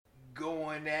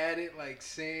going at it, like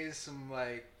saying some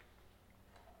like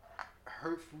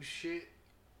hurtful shit.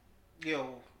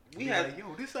 Yo, we had had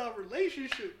yo, this our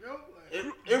relationship, yo.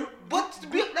 Like, but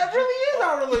that really is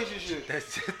our relationship.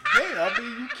 That's just yeah. I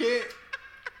mean, you can't.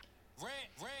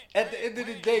 At the end of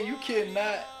the day, you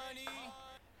cannot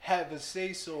have a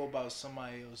say so about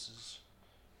somebody else's.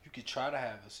 You could try to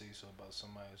have a say so about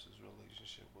somebody else's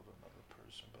relationship with another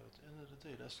person, but at the end of the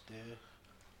day,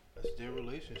 that's their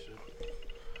relationship.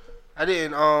 I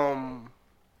didn't. I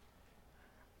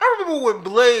remember when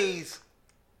Blaze.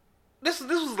 This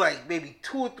was like maybe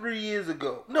 2 or 3 years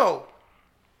ago. No.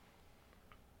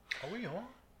 Are we on?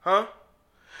 Huh?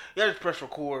 Yeah, I just press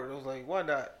record. I was like, why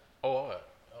not? Oh, all right.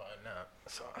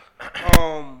 Sorry.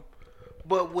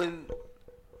 But when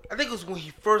I think it was when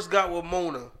he first got with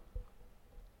Mona.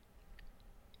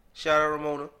 Shout out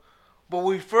Ramona. But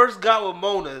when he first got with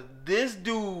Mona, this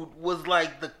dude was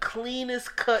like the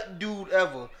cleanest cut dude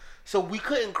ever. So we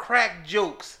couldn't crack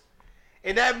jokes.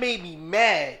 And that made me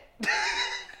mad.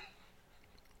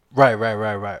 Right.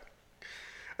 Like,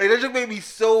 that just made me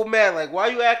so mad. Like, why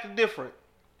are you acting different?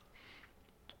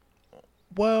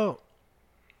 Well,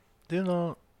 you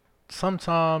know,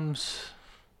 sometimes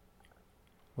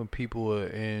when people are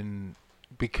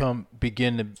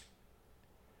begin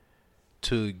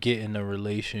to get in a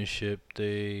relationship,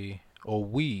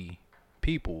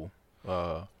 people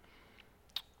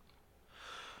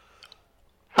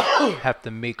have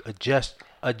to make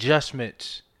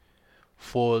adjustments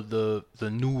for the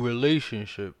new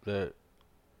relationship that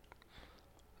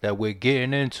we're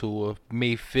getting into, or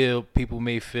people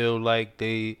may feel like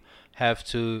they have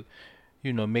to,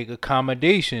 make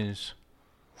accommodations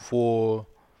for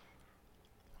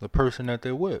the person that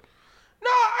they're with. No,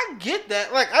 I get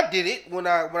that. Like, I did it when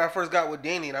I first got with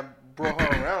Danny and I brought her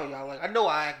around, y'all. Like, I know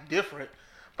I act different,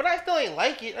 but I still ain't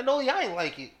like it. I know y'all ain't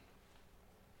like it.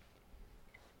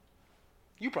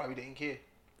 You probably didn't care.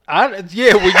 When you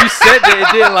said that,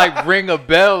 it didn't like ring a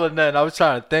bell or nothing. I was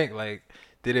trying to think, like,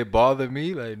 did it bother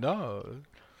me? Like, no.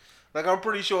 Like, I'm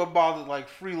pretty sure it bothered like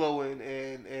Freelo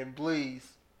and Blaze.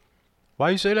 Why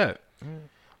you say that?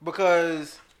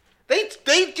 Because they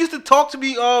used to talk to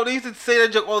me. They used to say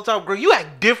that joke all the time. Greg, you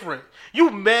act different.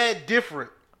 You mad different.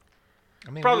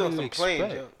 I mean, probably on some playing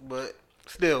joke, but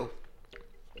still.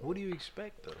 What do you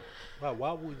expect though?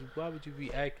 Why would you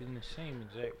be acting the same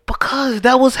exact? Because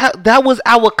that was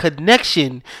our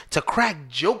connection to crack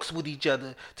jokes with each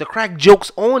other, to crack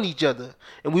jokes on each other,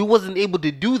 and we wasn't able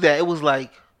to do that. It was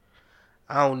like,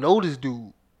 I don't know this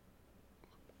dude.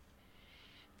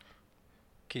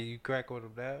 Can you crack with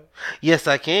him now? Yes,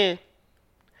 I can.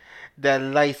 That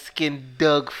light-skinned,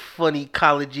 Doug, funny,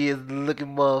 college years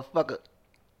looking motherfucker.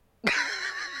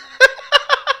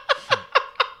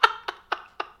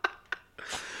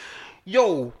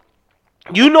 Yo,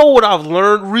 you know what I've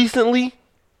learned recently?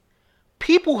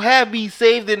 People have me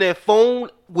saved in their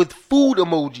phone with food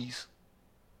emojis.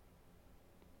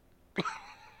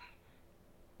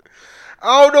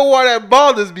 I don't know why that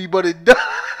bothers me, but it does.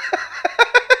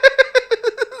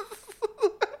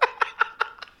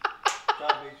 Try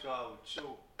to make sure I would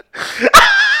choke.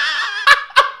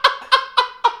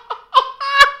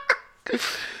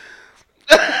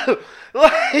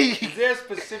 Like, is there a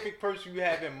specific person you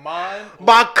have in mind?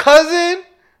 My cousin,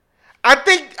 I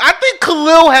think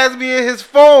Khalil has me in his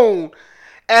phone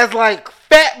as like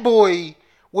fat boy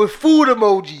with food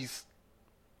emojis.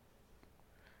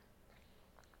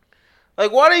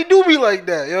 Like, why they do me like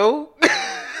that, yo?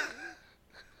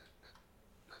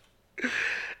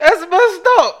 That's messed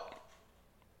up.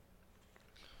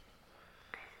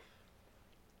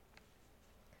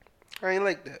 I ain't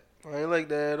like that. I ain't like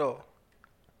that at all.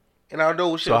 And I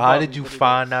know. So how did you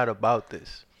find out about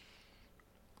this?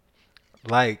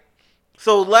 Like,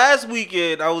 so last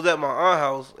weekend I was at my aunt's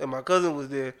house and my cousin was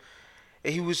there,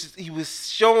 and he was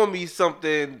showing me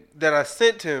something that I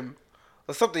sent him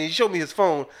or something. He showed me his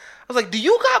phone. I was like, "Do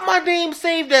you got my name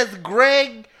saved as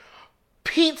Greg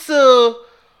Pizza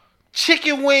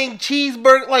Chicken Wing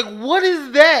Cheeseburger? Like, what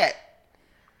is that?"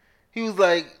 He was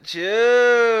like,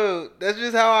 "Chill. That's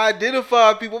just how I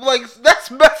identify people." I'm like,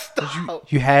 "That's messed up."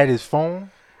 You had his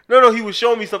phone? No, he was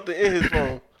showing me something in his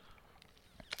phone.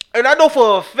 And I know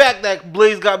for a fact that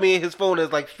Blaze got me in his phone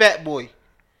as like fat boy.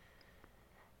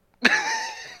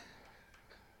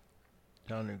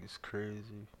 Y'all niggas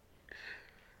crazy.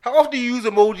 How often do you use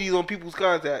emojis on people's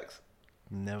contacts?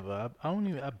 Never. I don't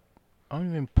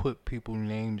even put people's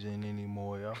names in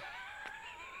anymore, yo.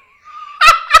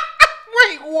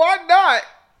 Wait, why not?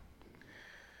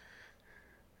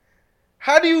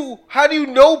 How do you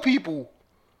know people?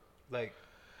 Like,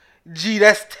 gee,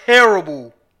 that's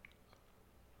terrible.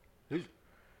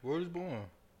 Word is born.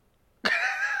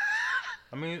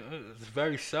 I mean, it's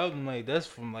very seldom. Like that's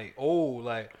from like old.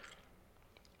 Like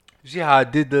you see how I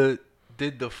did the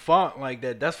font like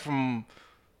that. That's from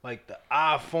like the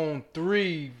iPhone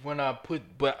 3 when I put.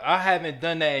 But I haven't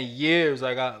done that in years.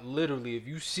 Like I literally, if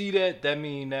you see that, that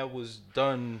mean that was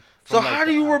done. So like how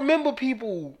do you remember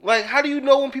people? Like how do you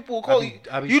know when people will call you?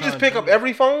 You just pick up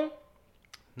every phone?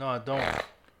 No, I don't.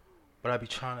 But I be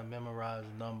trying to memorize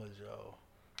numbers, yo.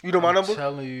 You know my number? I'm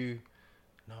telling you,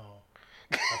 no.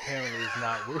 Apparently it's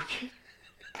not working.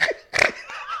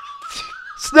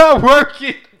 It's not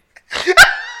working.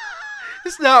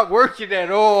 It's not working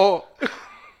at all.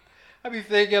 I be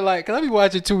thinking like, cause I be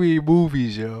watching too many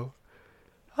movies, yo.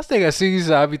 I was thinking I see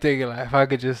something. I be thinking like, if I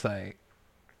could just like,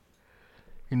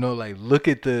 you know, like look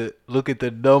at the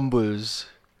numbers,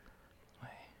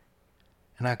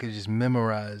 and I could just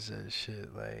memorize that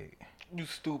shit. Like, you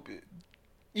stupid.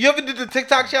 You ever did the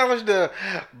TikTok challenge, the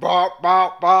bop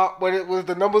bop bop, when it was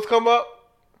the numbers come up?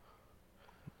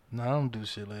 No, I don't do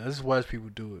shit like that. I just watch people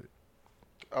do it.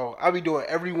 Oh, I be doing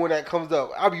every one that comes up.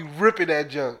 I be ripping that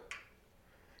junk.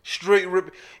 Straight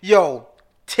ripping. Yo,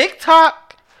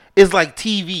 TikTok is like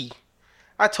TV.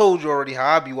 I told you already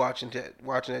how I be watching that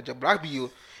junk, but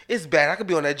it's bad. I could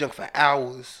be on that junk for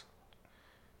hours.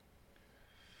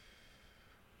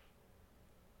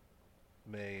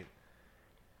 Man,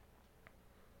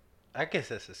 I guess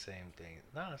that's the same thing.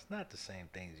 No, it's not the same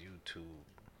thing as YouTube.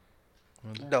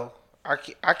 No, I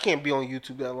can't be on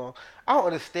YouTube that long. I don't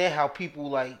understand how people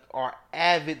like are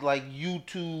avid like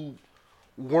YouTube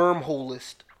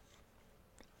wormholist.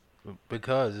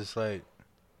 Because it's like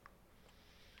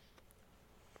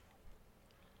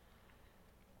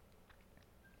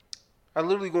I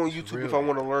literally go on YouTube if I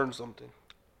want to learn something.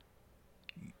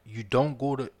 You don't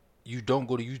go to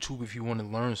YouTube if you want to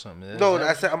learn something. No,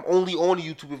 I said I'm only on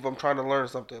YouTube if I'm trying to learn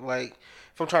something. Like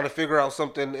if I'm trying to figure out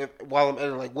something while I'm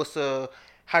editing, like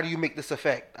how do you make this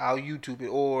effect? I'll YouTube it,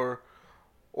 or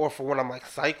for when I'm like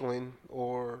cycling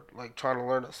or like trying to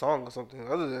learn a song or something.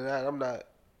 Other than that,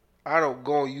 I don't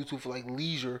go on YouTube for like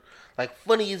leisure, like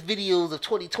funniest videos of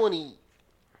 2020.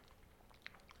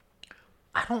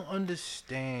 I don't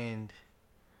understand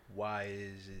why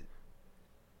is it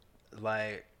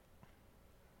like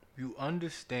you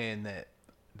understand that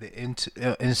in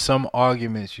some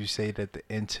arguments you say that the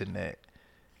internet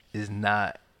is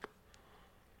not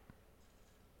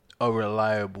a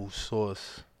reliable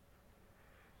source.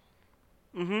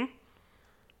 Mm-hmm.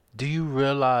 Do you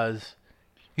realize?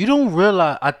 You don't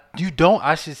realize. I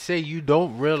should say you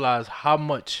don't realize how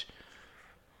much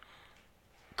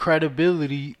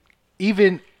credibility,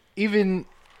 even in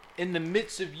the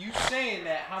midst of you saying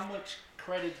that, how much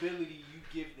credibility you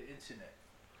give the internet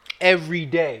every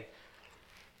day.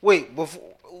 Wait,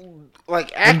 before,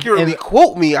 like accurately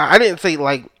quote me. I didn't say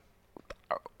like.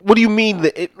 What do you mean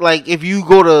that like if you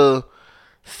go to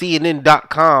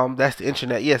CNN.com, that's the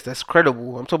internet. Yes, that's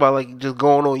credible. I'm talking about like just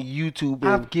going on YouTube.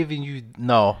 I'm giving you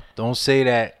no. Don't say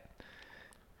that.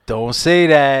 Don't say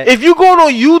that. If you going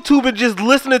on YouTube and just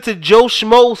listening to Joe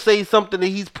Schmo say something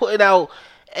and he's putting out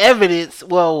evidence,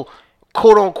 well,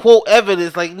 quote unquote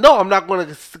evidence, like no, I'm not going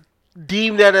to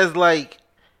deem that as like.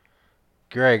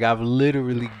 Greg, I've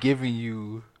literally given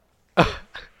you.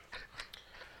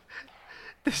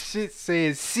 This shit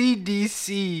says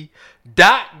CDC.gov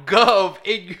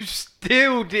and you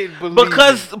still didn't believe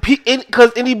it.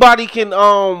 Because anybody can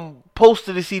post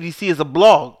to the CDC as a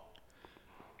blog.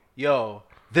 Yo,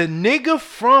 the nigga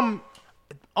from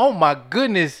oh my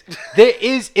goodness,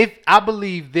 I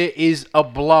believe there is a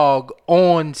blog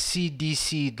on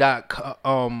CDC.gov.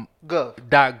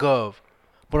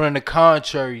 But on the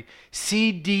contrary,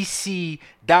 CDC.gov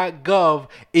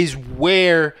is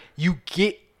where you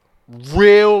get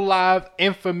real live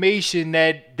information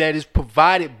that is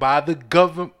provided by the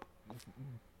government.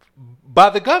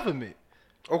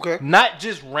 Okay. Not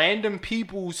just random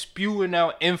people spewing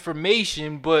out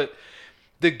information, but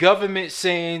the government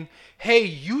saying, hey,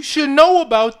 you should know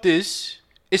about this.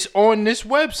 It's on this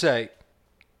website.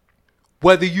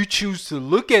 Whether you choose to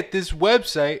look at this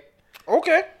website.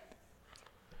 Okay.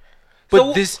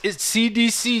 But this is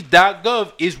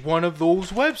CDC.gov is one of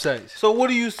those websites. So what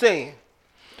are you saying?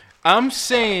 I'm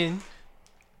saying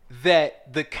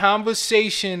that the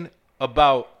conversation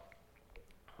about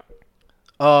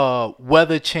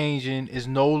weather changing is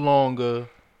no longer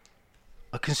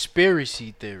a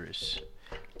conspiracy theorist.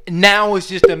 Now it's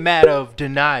just a matter of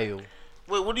denial.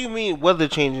 Wait, what do you mean weather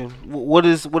changing? What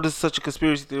is such a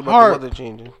conspiracy theory about the weather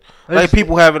changing? Like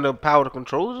people having the power to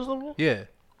control it or something? Yeah.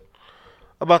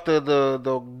 About the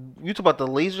you talk about the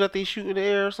laser that they shoot in the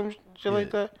air or some shit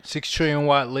like that? 6 trillion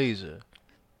watt laser.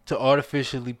 to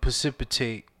artificially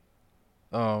precipitate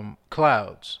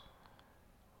clouds,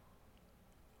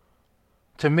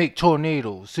 to make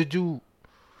tornadoes, to do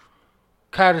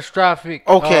catastrophic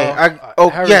Okay,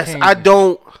 yes, I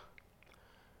don't.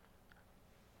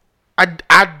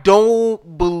 I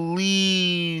don't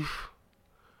believe.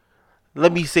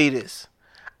 Let me say this.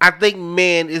 I think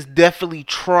man is definitely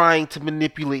trying to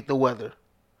manipulate the weather.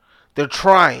 They're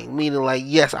trying, meaning like,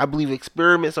 yes, I believe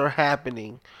experiments are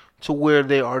happening to where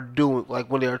they are doing, like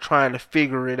when they are trying to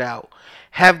figure it out.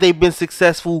 Have they been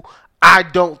successful? I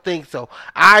don't think so.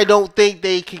 I don't think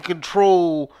they can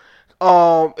control,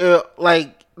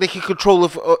 like they can control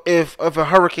if a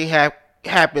hurricane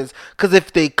happens. Because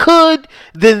if they could,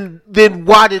 then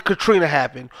why did Katrina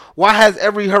happen? Why has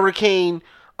every hurricane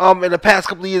in the past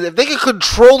couple of years, if they can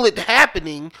control it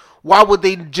happening, why would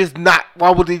they just not?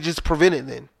 Why would they just prevent it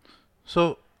then?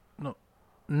 So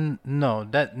no,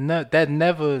 that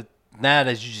never. Now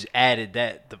that you just added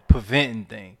that the preventing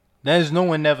thing, there's no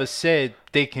one never said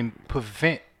they can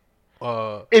prevent.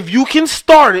 If you can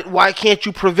start it, why can't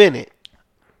you prevent it?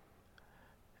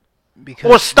 Because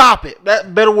or stop it.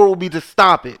 That better word would be to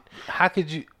stop it. How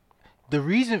could you? The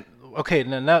reason. Okay,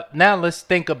 now let's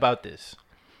think about this.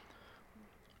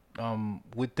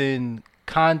 Within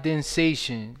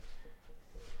condensation,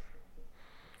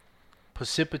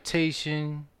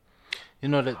 precipitation, you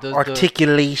know that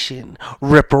articulation,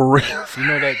 reparation.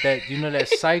 You know that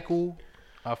cycle.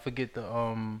 I forget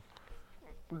the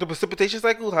precipitation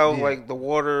cycle. How like the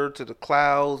water to the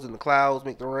clouds and the clouds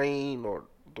make the rain, or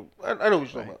I know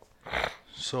what you're talking about.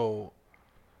 So,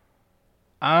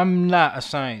 I'm not a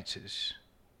scientist,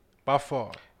 by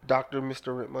far. Dr.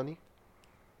 Mr. Rent Money.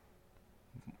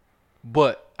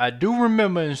 But I do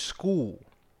remember in school,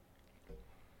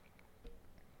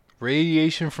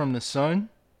 radiation from the sun,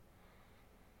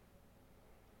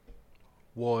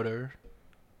 water,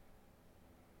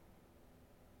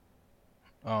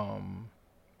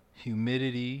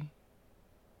 humidity,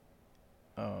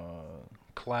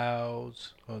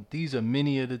 clouds. These are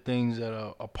many of the things that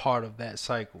are a part of that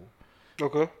cycle.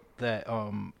 Okay. That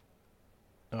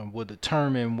will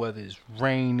determine whether it's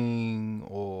raining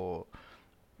or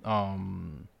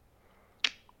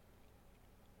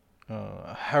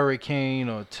hurricane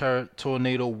or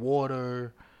tornado,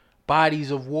 water, bodies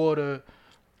of water.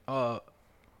 The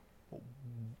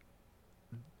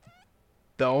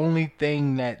only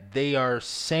thing that they are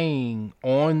saying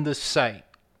on the site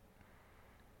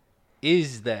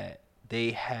is that they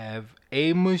have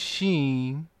a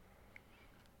machine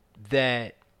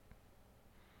that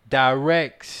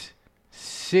directs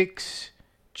 6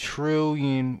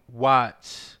 trillion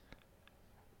watts,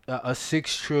 a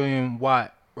 6 trillion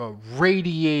watt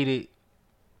radiated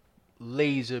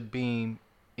laser beam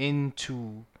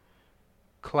into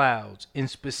clouds in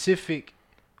specific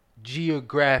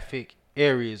geographic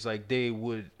areas. Like they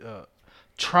would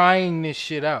trying this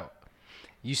shit out.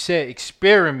 You said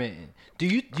experimenting. Do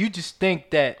you just think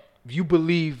that you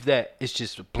believe that it's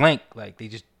just blank? Like they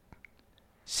just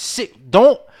sit.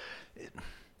 Don't.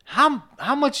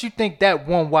 How much you think that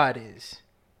 1 watt is?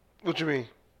 What you mean?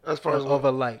 As far as of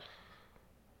a light?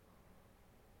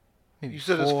 Maybe you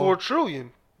said it's 4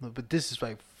 trillion. No, but this is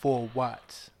like 4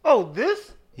 watts. Oh,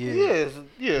 this? Yeah.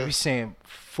 Yeah. We saying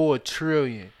 4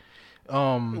 trillion. It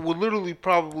would literally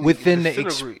probably within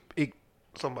disintegrate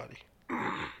somebody.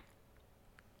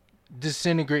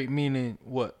 Disintegrate meaning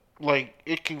what? Like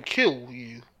it can kill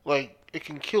you. Like it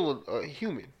can kill a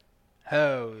human.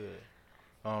 Hell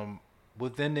yeah.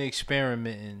 Within the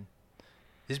experimenting,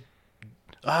 it's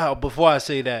before I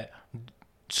say that.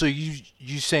 So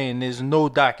you saying there's no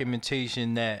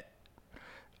documentation that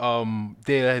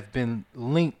there have been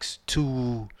links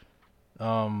to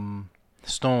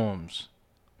storms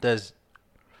that's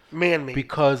man-made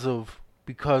because of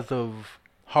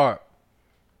HAARP.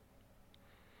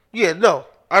 Yeah, no,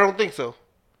 I don't think so.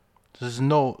 There's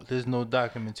no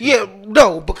documentation. Yeah,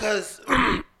 no, because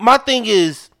my thing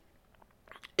is,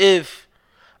 if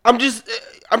I'm just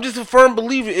a firm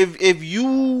believer, if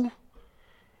you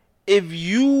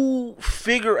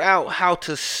figure out how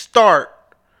to start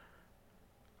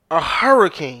a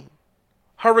hurricane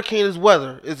is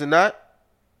weather, is it not?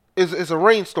 It's a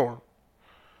rainstorm.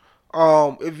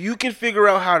 If you can figure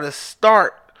out how to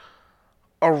start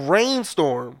a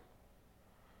rainstorm,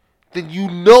 then you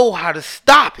know how to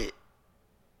stop it.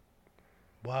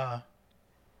 Why?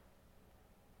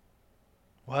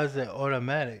 Why is that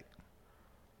automatic?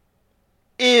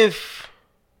 If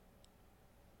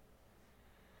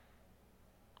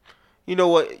you know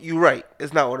what, you're right.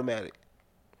 It's not automatic.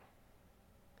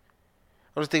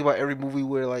 I'm just thinking about every movie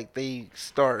where like they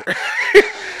start.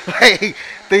 Like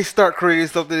they start creating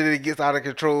something and it gets out of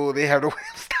control. They have no way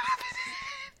of stopping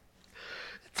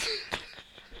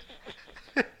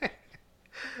it.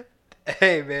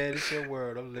 Hey man, it's your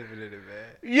world. I'm living in it,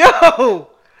 man. Yo.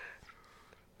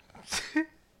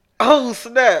 Oh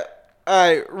snap!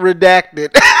 I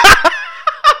redacted.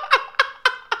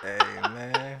 Hey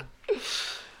man.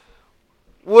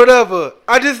 Whatever.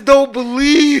 I just don't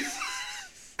believe.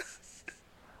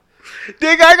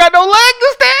 This guy got no leg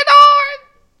to stand on.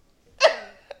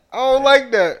 I don't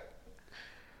like that.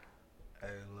 Hey,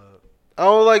 look. I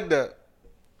don't like that.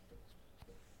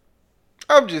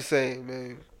 I'm just saying,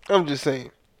 man. I'm just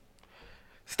saying.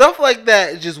 Stuff like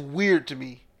that is just weird to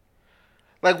me.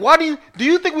 Like, why do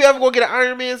you think we ever gonna get an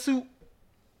Iron Man suit?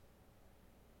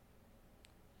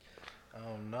 I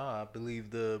don't know. I believe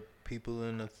the people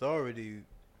in authority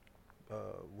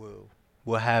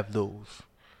will have those.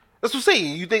 That's what I'm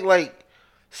saying. You think like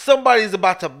somebody's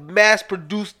about to mass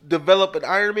produce, develop an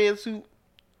Iron Man suit?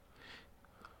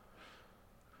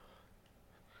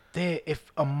 There,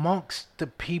 if amongst the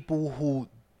people who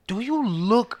do you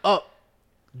look up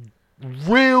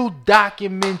real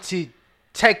documented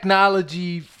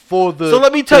technology for the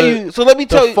let me tell you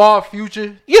far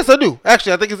future? Yes, I do.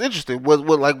 Actually, I think it's interesting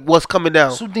what's coming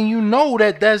down. So then you know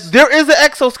there is an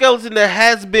exoskeleton that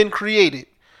has been created.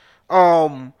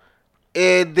 And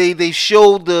they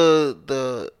showed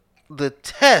the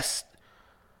test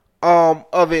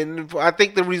of it. And I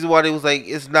think the reason why they was like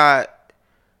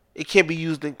it can't be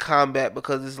used in combat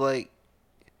because it's like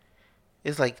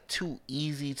too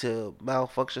easy to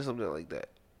malfunction, something like that.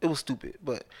 It was stupid,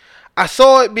 but I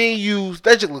saw it being used.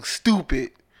 That just looked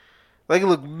stupid. Like it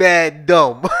looked mad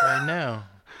dumb right now.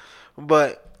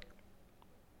 But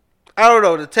I don't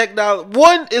know the technology.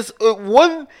 One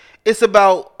it's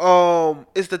about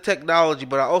it's the technology,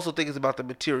 but I also think it's about the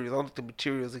materials. I don't think the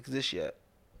materials exist yet.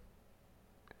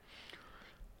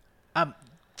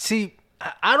 See,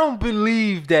 I don't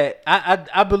believe that.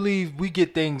 I believe we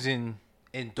get things in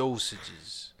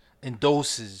dosages, in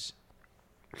doses.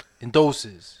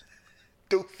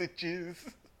 Dosages.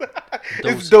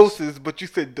 It's doses, but you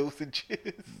said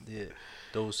dosages. Yeah,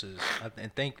 doses. I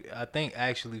think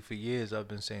actually for years I've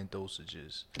been saying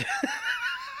dosages.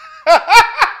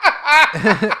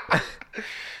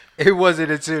 It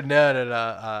wasn't until now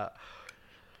that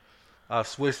I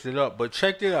switched it up. But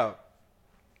check it out.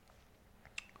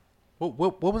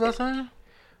 What was I saying?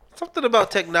 Something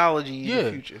about technology in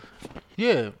the future.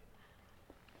 Yeah.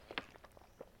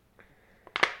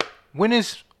 When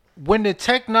the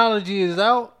technology is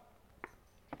out,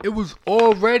 it was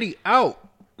already out.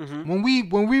 Mm-hmm.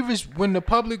 When the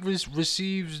public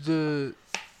receives the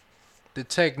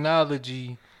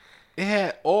technology, it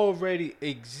had already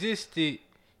existed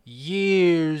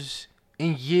years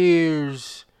and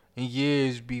years and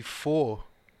years before.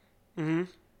 Mm-hmm.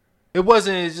 It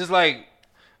wasn't. It's just like,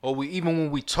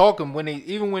 even when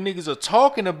niggas are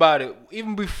talking about it,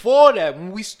 even before that,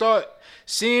 when we start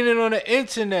seeing it on the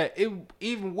internet,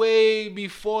 even way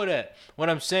before that. What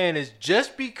I'm saying is,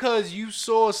 just because you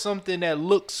saw something that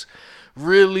looks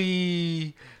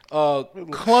really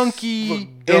clunky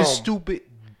and stupid,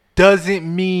 doesn't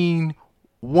mean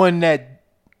one that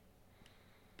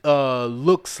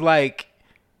looks like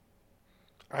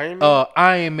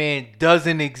Iron Man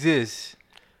doesn't exist.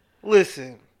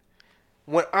 Listen,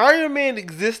 when Iron Man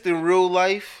exists in real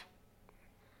life,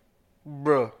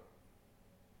 bruh,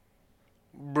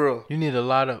 you need a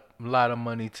lot of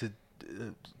money to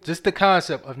just the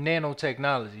concept of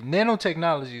nanotechnology.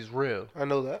 Nanotechnology is real. I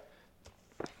know that.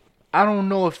 I don't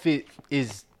know if it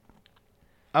is.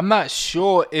 I'm not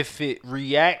sure if it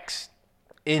reacts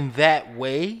in that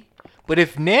way. But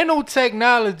if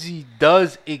nanotechnology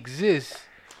does exist,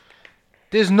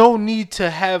 there's no need to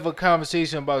have a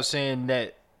conversation about saying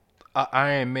that an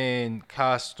Iron Man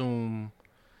costume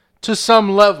to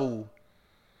some level.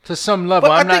 I'm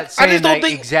not saying that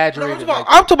exaggerated. I'm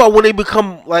talking about when they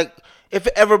become like, if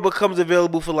it ever becomes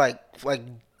available for like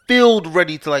field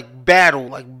ready to like battle,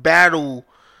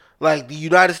 like the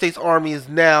United States Army is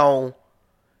now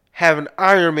having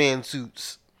Iron Man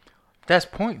suits. That's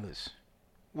pointless.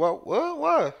 What?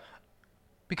 Why?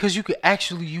 Because you could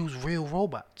actually use real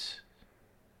robots.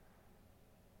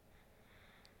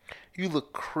 You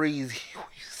look crazy when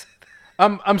you said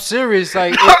that. I'm serious.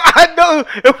 Like I know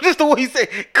it was just the way you said.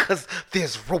 Cause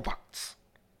there's robots.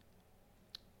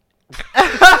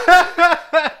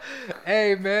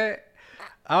 Hey man,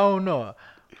 I don't know.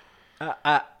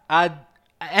 I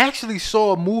actually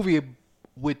saw a movie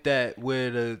with that where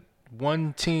the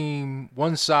one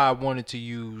side wanted to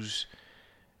use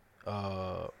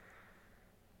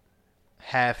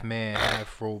half man,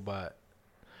 half robot.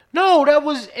 No, that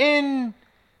was in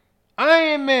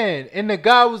Iron Man, and the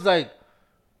guy was like,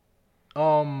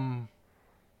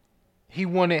 he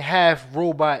wanted half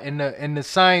robot, and the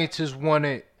scientists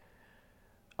wanted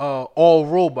all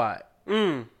robot.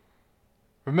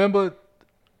 Remember,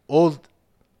 all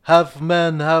half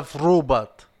man, half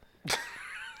robot.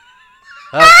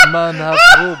 Half man, half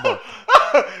robot.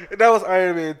 That was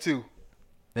Iron Man 2.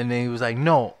 And then he was like,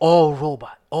 no, all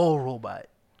robot, all robot.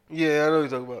 Yeah, I know what you're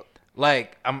talking about.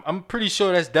 Like, I'm pretty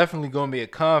sure that's definitely gonna be a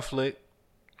conflict.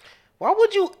 Why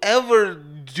would you ever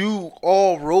do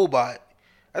all robot?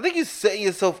 I think you're setting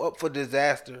yourself up for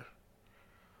disaster.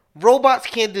 Robots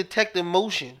can't detect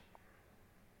emotion.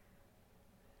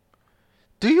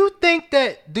 Do you think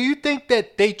that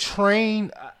they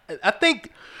train? I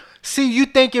think. See, you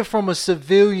thinking from a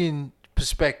civilian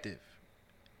perspective.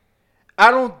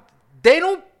 They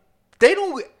don't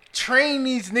train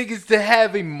these niggas to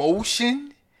have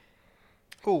emotion.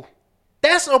 Who?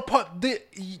 That's a part. The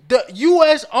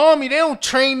U.S. Army, they don't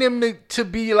train them to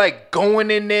be like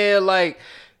going in there like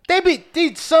a lot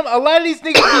of these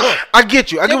niggas. I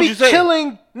get you. I get what you're saying.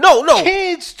 Killing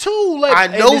kids too. Like, I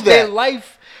know that. Their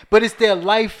life, but it's their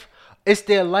life. It's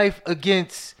their life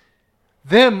against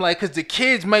them. Like, cause the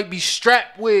kids might be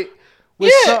strapped with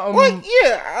something.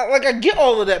 I get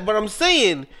all of that, but I'm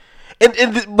saying, but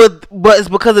it's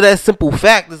because of that simple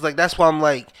fact. It's like that's why I'm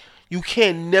like, you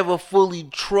can't never fully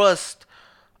trust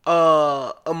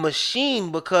a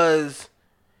machine because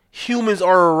humans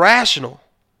are irrational.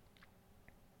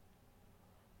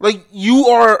 Like,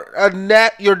 you're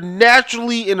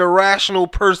naturally an irrational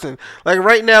person. Like,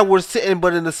 right now we're sitting,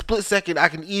 but in a split second I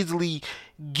can easily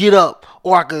get up,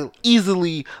 or I can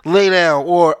easily lay down,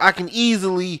 or I can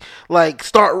easily like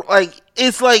start. Like,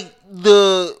 it's like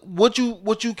what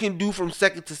you can do from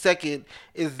second to second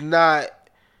is not.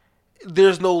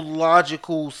 There's no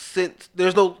logical sense.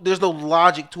 There's no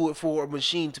logic to it for a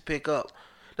machine to pick up.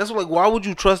 That's like, why would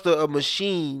you trust a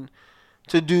machine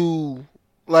to do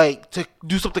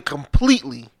something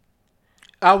completely?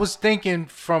 I was thinking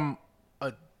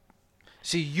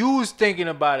you was thinking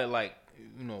about it like,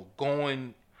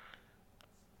 going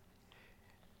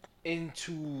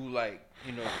into like,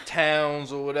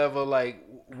 towns or whatever, like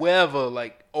wherever,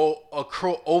 like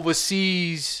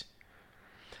overseas.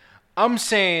 I'm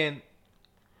saying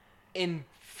in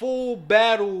full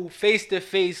battle,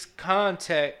 face-to-face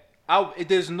contact,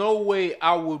 there's no way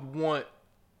I would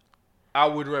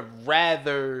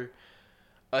rather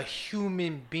a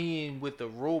human being with a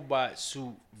robot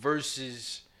suit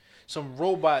versus some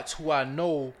robots who I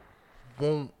know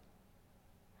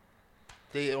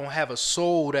they don't have a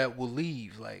soul that will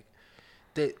leave. Like,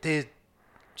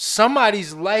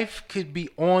 somebody's life could be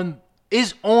on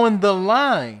the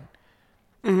line.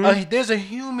 Mm-hmm. There's a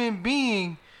human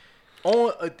being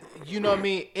on,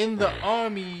 in the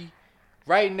army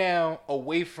right now,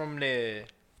 away from their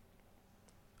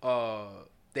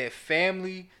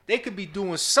family. They could be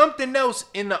doing something else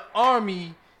in the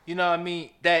army,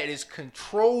 that is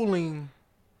controlling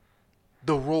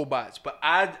the robots. But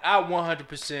I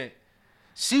 100%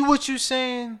 see what you're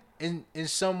saying in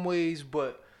some ways,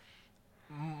 but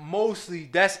mostly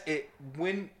that's it.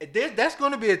 That's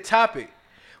going to be a topic.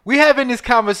 We having this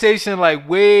conversation like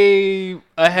way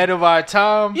ahead of our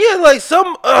time. Yeah, like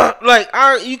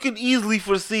you could easily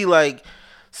foresee like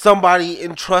somebody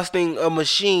entrusting a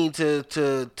machine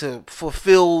to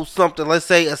fulfill something. Let's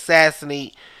say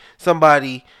assassinate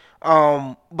somebody,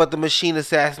 but the machine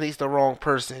assassinates the wrong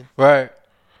person, right?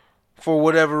 For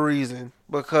whatever reason,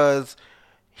 because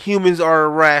humans are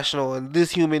irrational, and this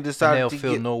human decided to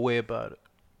feel no way about it.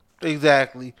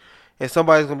 Exactly, and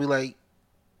somebody's gonna be like,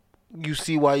 you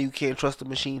see why you can't trust a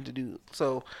machine to do it.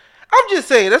 So I'm just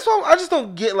saying, that's why I just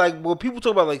don't get like when people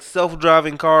talk about like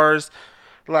self-driving cars,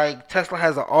 like Tesla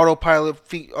has an autopilot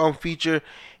feature.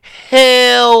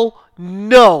 Hell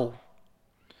no.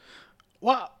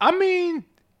 Well, I mean,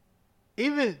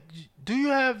 even do you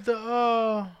have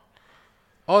the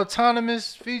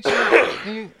autonomous feature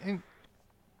in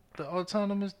the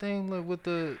autonomous thing, like with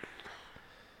the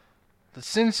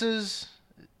sensors?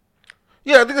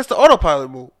 Yeah, I think that's the autopilot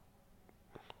mode.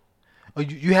 Oh,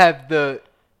 you have the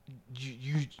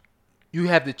you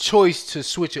have the choice to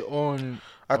switch it on.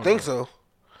 I think so.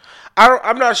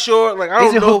 I'm not sure. Like, I don't know.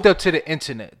 Is it hooked up to the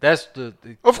internet? That's the.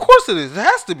 Of course it is. It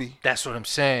has to be. That's what I'm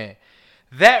saying.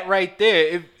 That right there.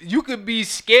 If you could be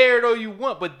scared all you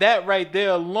want, but that right there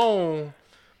alone.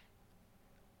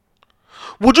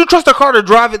 Would you trust a car to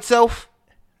drive itself?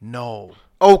 No.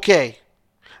 Okay.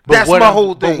 That's my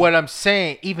whole thing. But what I'm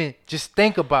saying, even just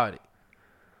think about it.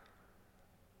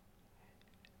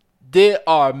 There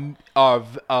are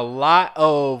a lot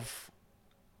of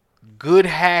good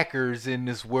hackers in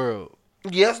this world.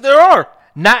 Yes, there are.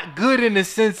 Not good in the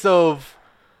sense of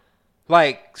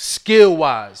like skill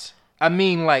wise. I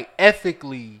mean like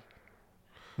ethically,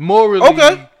 morally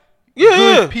Okay. good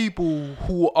Yeah. people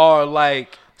who are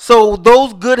like. So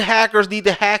those good hackers need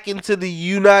to hack into the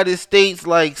United States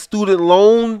like student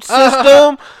loan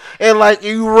system and like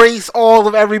erase all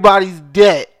of everybody's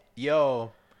debt.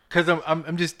 Yo, cause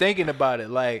I'm just thinking about it.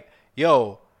 Like,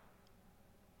 yo,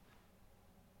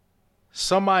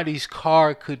 somebody's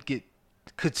car could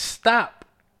stop.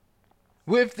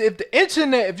 If the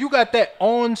internet, if you got that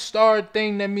OnStar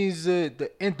thing, that means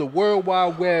the World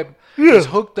Wide Web is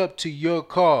hooked up to your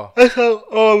car. That's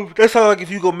how like if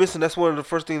you go missing, that's one of the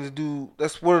first things to do.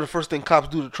 That's one of the first things cops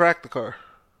do to track the car.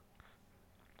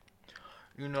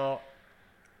 You know,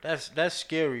 that's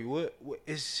scary. What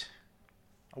is?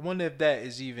 I wonder if that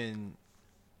is even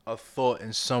a thought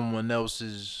in someone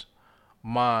else's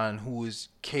mind who is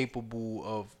capable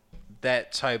of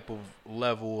that type of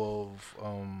level of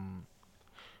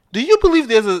Do you believe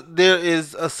there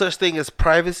is a such thing as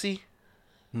privacy?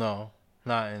 No,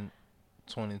 not in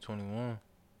 2021.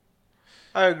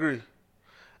 I agree.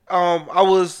 I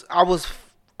was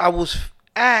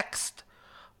asked.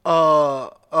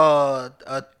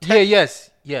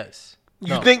 Yes.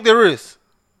 You No, think there is?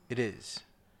 it is.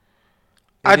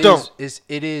 I don't.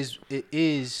 It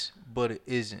is, but it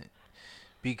isn't,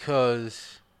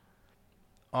 because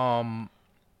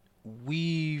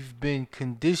we've been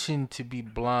conditioned to be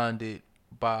blinded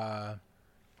by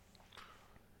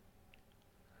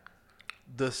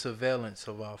the surveillance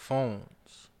of our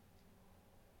phones,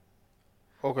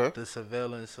 Okay. the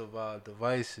surveillance of our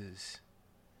devices.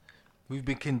 We've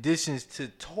been conditioned to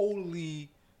totally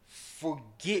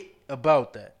forget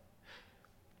about that.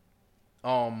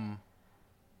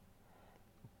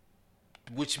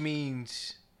 Which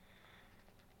means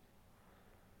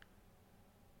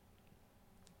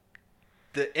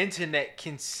the internet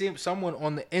can see, someone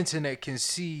on the internet can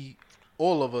see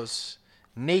all of us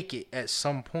naked at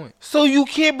some point. So you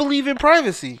can't believe in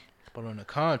privacy? But on the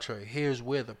contrary, here's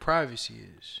where the privacy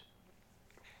is.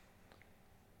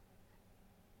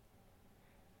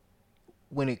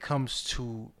 When it comes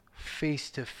to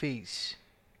face-to-face,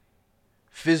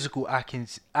 physical, I can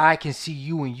see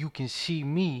you and you can see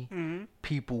me. Mm-hmm.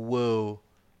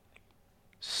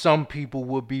 Some people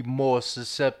will be more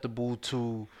susceptible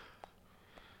to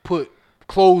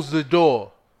close the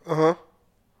door. Uh-huh.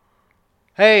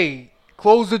 Hey,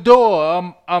 close the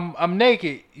door. I'm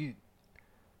naked.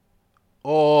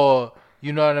 Or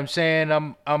you know what I'm saying?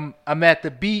 I'm at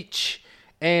the beach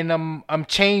and I'm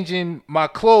changing my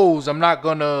clothes. I'm not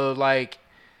gonna like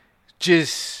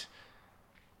just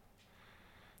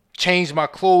change my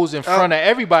clothes in front of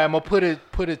everybody. I'm gonna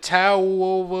put a towel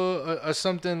over or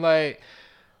something like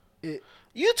it.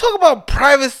 You talk about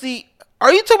privacy.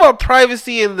 Are you talking about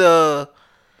privacy in the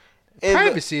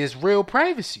Privacy is real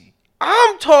privacy.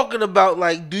 I'm talking about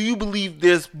like, do you believe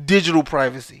there's digital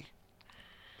privacy?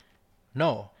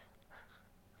 No.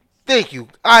 Thank you.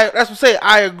 That's what I'm saying.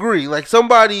 I agree. Like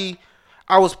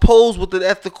I was posed with an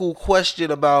ethical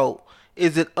question about,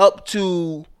 is it up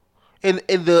to in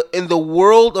the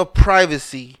world of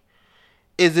privacy,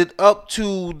 is it up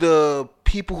to the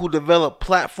people who develop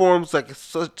platforms like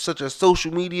such as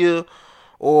social media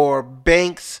or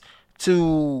banks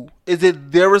is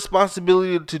it their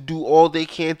responsibility to do all they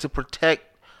can to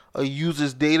protect a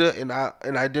user's data and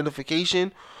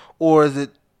identification, or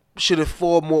should it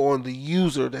fall more on the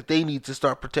user that they need to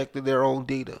start protecting their own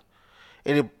data?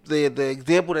 And the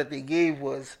example that they gave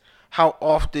was, how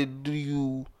often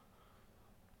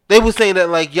they were saying that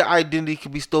like your identity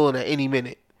could be stolen at any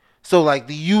minute. So like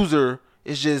the user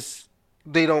is just,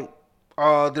 they're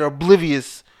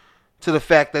oblivious to the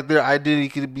fact that their identity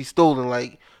could be stolen.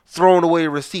 Like throwing away a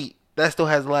receipt that still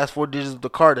has the last 4 digits of the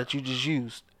card that you just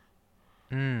used.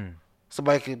 If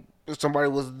somebody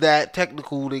was that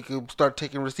technical, they could start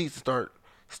taking receipts and start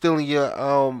stealing your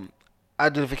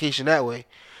identification that way.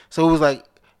 So it was like,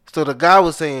 so the guy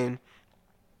was saying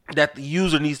that the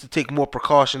user needs to take more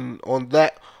precaution on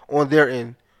their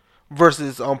end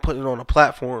versus putting it on the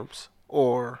platforms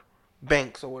or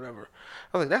banks or whatever.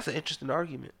 I was like, that's an interesting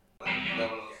argument.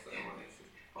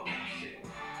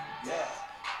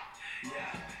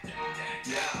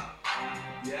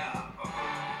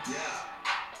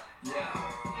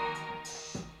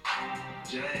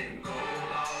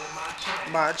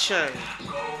 My chain,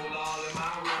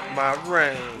 my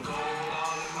ring,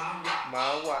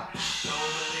 my watch.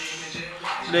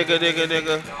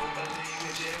 Nigga.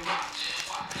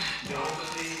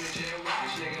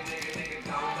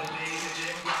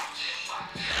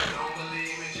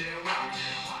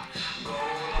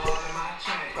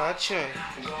 chain,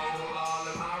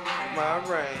 my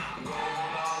ring,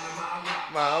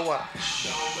 my watch.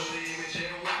 Don't believe it,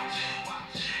 just watch.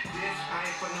 This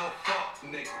ain't for no fuck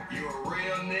nigga. You a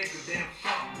real nigga, then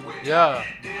fuck with it. Yeah.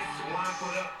 This one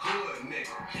for the hood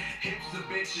nigga. Hips the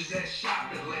bitches that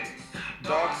shop at Lennox.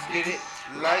 Dark skinned,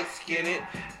 light skinned,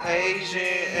 Asian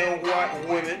and white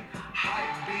women.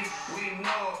 Hype beat, we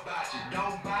know about you.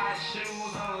 Don't buy shoes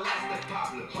unless they're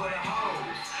popular. For the hoes,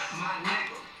 my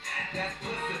nigga. That's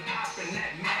pussy poppin',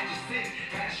 that Magic City.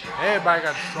 Everybody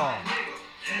got the song.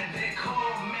 They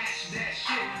call match that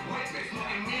shit with me,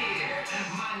 smoking mid,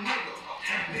 my nigga.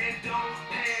 Then don't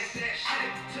pass that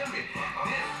shit to me.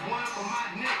 This one for my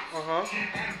niggas.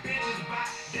 And bitches buy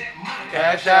that money.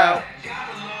 Cash out.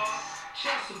 Gotta love,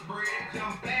 trust the bread,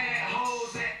 them bad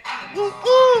hoes that I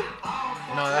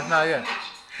No, that's not yet.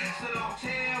 So don't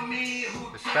tell me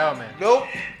who The Spellman. Nope.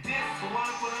 this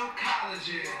one for them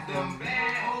colleges, them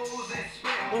bad hoes that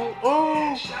spell.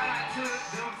 Ooh. Shout out to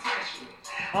them freshmen.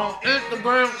 On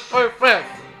Instagram, perfect.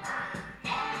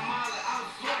 Pop the molly, I'm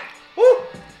sweating. Woo.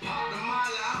 Pop the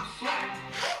molly, I'm sweating.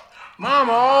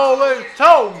 Mama always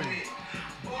told me.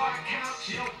 Boy, count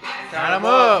your blessings. Count 'em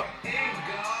up. In God,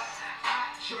 I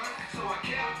trust, so I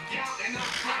kept counting up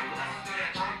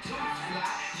fragrance. I'm too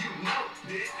fly, you know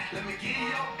this. Let me give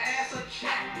your ass a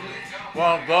checklist.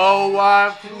 One gold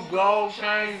watch, 2 gold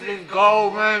chains, 6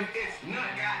 gold rings. It's none.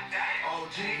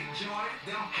 OG joint,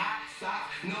 them hot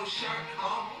socks, no shirt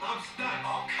on, I'm stuck.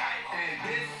 Okay. And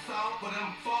this song for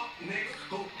them fuck niggas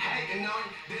who hating on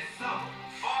you. This song,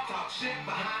 fuck talk shit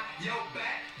behind your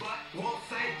back, but won't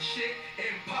say shit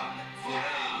in public.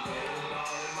 Gold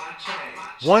all in my chain.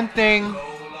 One thing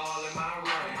Gold all in my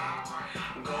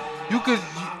ring. Gold you could all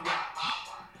in my watch.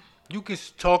 you could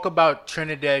talk about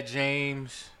Trinidad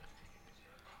James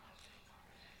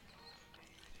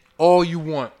all you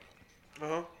want.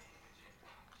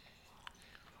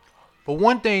 But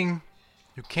one thing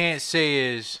you can't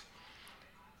say is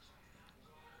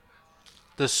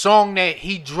the song that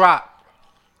he dropped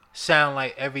sound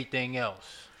like everything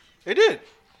else. It did.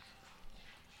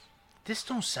 This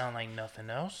don't sound like nothing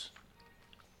else.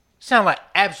 Sound like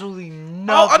absolutely Oh,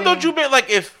 nothing. I thought you meant like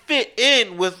it fit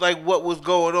in with like what was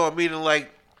going on. Meaning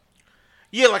like,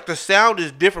 yeah, like the sound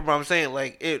is different. But I'm saying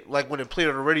like it, like when it played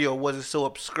on the radio, it wasn't so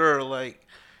obscure. Like,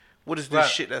 what is this Right.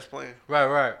 shit that's playing?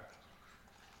 Right.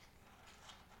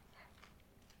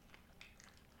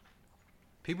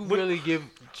 People really give.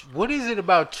 What is it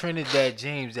about Trinidad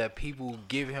James that people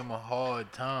give him a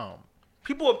hard time?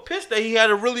 People are pissed that he had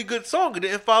a really good song and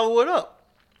didn't follow it up.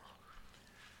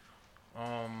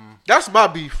 That's my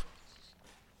beef.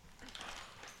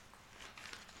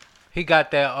 He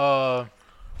got that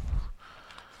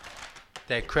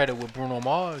credit with Bruno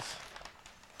Mars.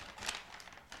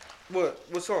 What?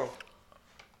 What song?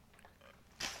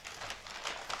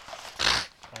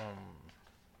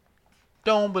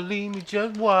 Don't believe me,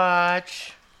 just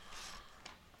watch.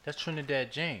 That's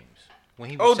Trinidad James. When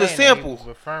he was Oh, the saying that, sample. he was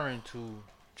referring to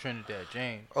Trinidad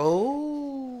James.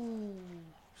 Oh.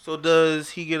 So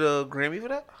does he get a Grammy for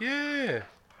that? Yeah.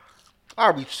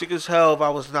 I'd be sick as hell if I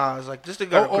was Nas. Like, this thing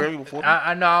got a Grammy before me.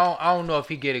 I know. I don't know if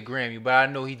he get a Grammy, but I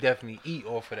know he definitely eat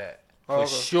off of that for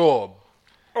Okay. sure.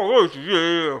 Oh,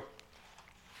 yeah.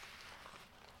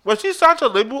 Was he signed to a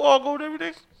label all gold and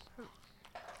everything?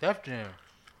 Def Jam.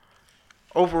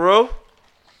 Oh, for real?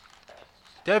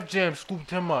 Def Jam scooped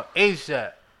him up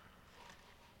ASAP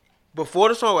Before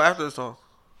the song or after the song?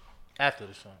 after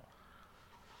the song.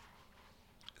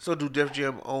 So do Def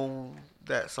Jam own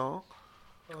that song?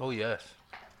 Oh yes.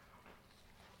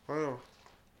 Oh.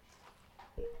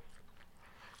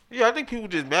 Yeah, I think people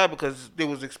just mad because they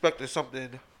was expecting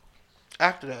something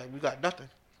after that. We got nothing.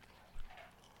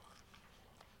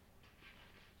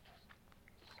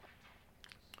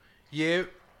 Yeah.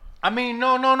 I mean,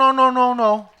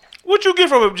 no. What you get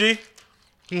from him, G?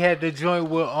 He had the joint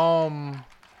with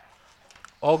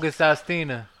August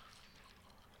Alsina.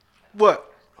 What?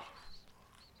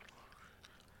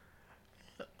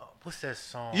 What's that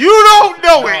song? You don't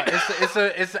know No, it.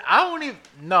 it's a, I don't even,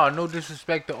 no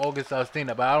disrespect to August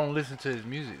Alsina, but I don't listen to his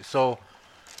music. So,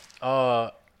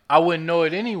 I wouldn't know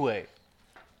it anyway.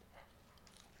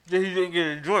 Then he didn't get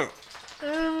a joint.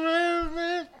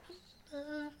 I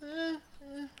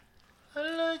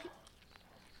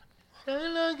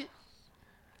like it.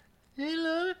 You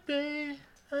love it, baby.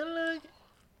 I like it.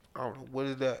 I don't know. What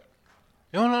is that?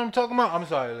 You don't know what I'm talking about? I'm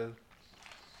sorry, Liz.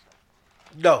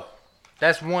 No.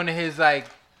 That's one of his like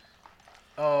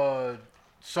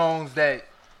songs that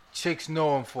chicks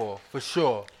know him for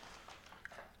sure.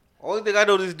 Only thing I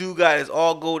know this dude got is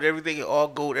All Gold Everything and All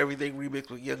Gold Everything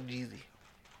remixed with Young Jeezy.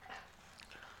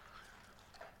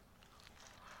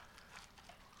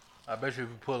 I bet you if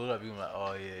you pull it up, you're like,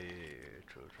 oh yeah,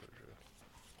 true.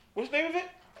 What's the name of it?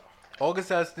 August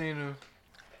Alsina,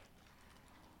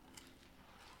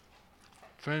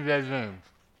 Trinidad James.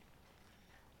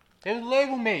 They was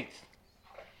label mates.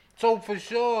 So for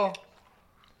sure,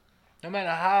 no matter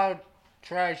how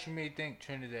trash you may think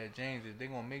Trinidad James is, they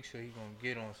gonna make sure he gonna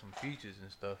get on some features and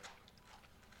stuff.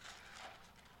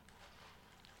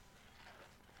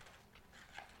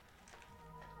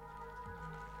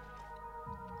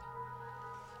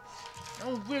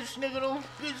 Don't bitch nigga, don't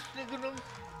bitch nigga, don't.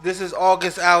 This is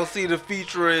August Alsina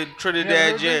featuring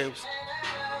Trinidad James.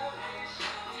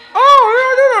 Oh, yeah,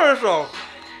 I do know that song.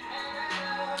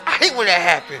 I hate when that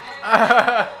happens.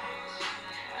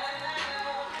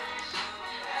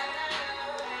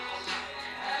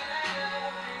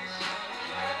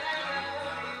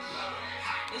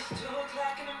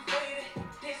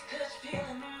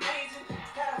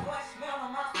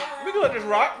 We can let this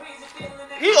rock.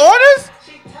 He on this?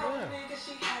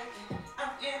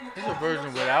 There's a version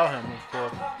without him, of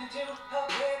course.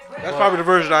 That's probably the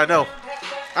version I know.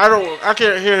 I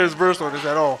can't hear his verse on this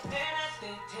at all.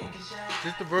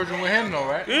 Just the version with him though,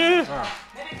 right? Yeah.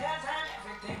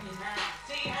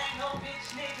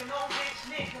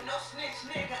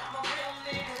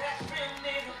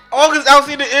 August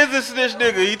Alsina is a snitch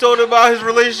nigga. He told about his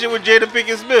relationship with Jada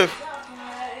Pinkett Smith.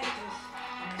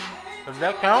 Does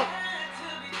that count?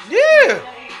 Yeah.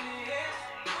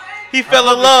 He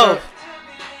fell in love.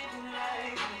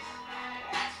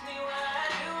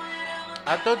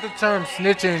 I thought the term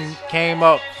snitching came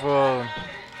up for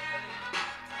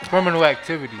criminal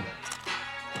activity.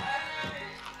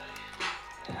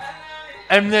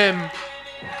 And then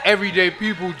everyday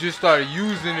people just started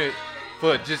using it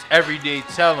for just everyday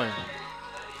telling.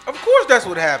 Of course that's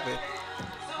what happened.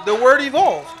 The word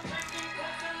evolved.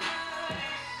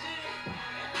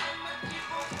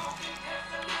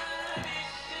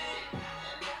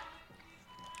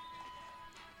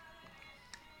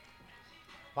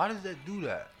 Why does that do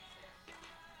that?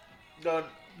 No,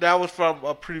 that was from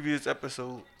a previous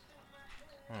episode.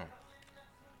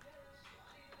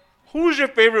 Who's your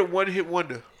favorite one-hit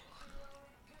wonder?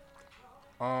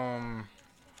 I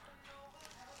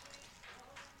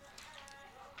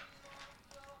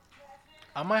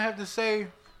might have to say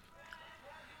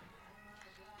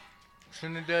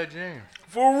Trinidad James.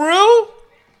 For real?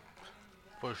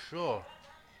 For sure.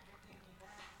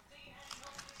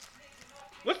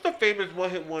 What's the famous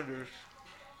one-hit wonders?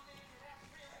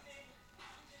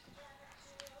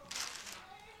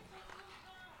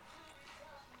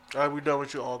 All right, we done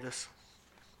with you, August.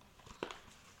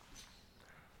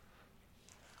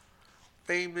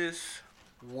 Famous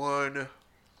one-hit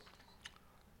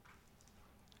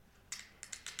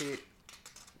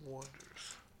wonders.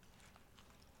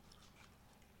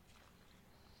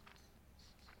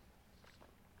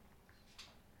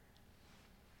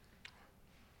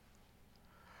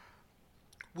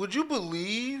 Would you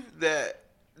believe that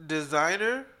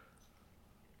Designer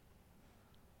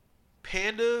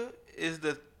Panda is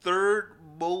the third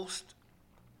most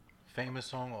Famous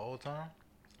song of all time?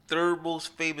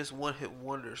 famous one-hit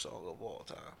wonder song of all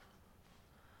time?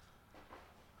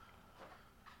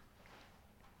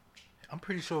 I'm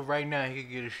pretty sure right now he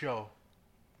could get a show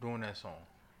doing that song.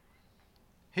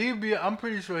 I'm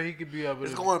pretty sure he could be able to.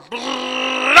 It's going.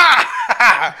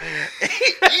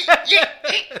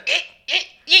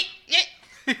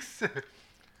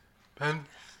 Pen.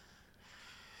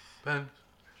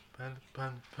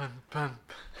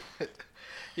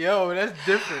 Yo, that's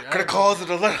different. Could have called it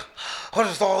a letter. What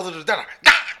is all of the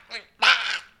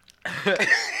letter?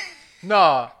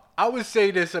 Nah, I would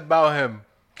say this about him.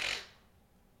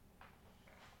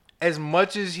 As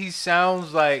much as he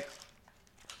sounds like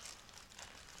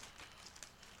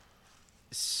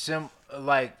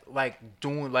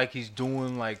he's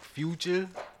doing like Future.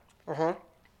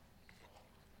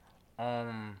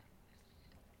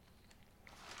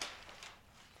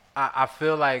 I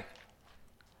feel like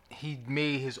he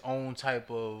made his own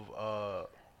type of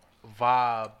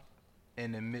vibe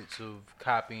in the midst of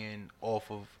copying off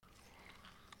of.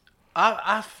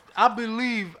 I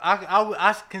believe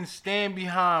I can stand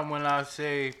behind when I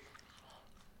say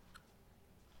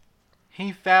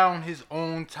he found his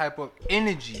own type of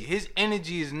energy. His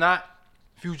energy is not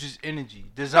Future's energy.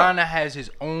 Designer has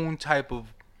his own type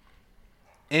of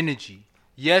energy.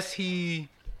 Yes, he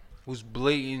was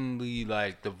blatantly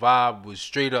like the vibe was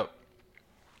straight up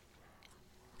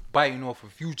biting off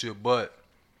of Future, but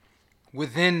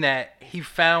within that he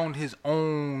found his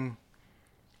own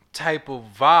type of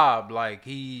vibe. Like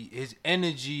his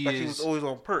energy like is. He was always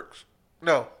on perks.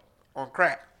 No, on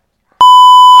crack.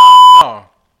 No,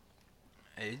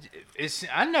 It's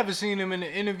I never seen him in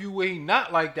an interview where he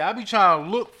not like that. I be trying to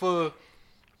look for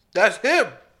That's him.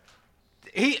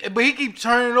 but he keep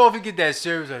turning it off. He get that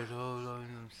serious like, oh, you know what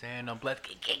I'm saying? I'm black.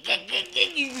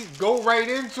 Go right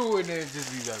into it and then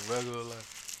just be like regular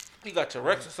life. He got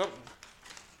Tourette's or something.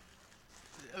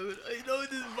 You know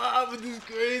this vibe is this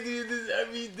crazy and this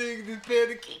everything, this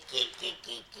panic.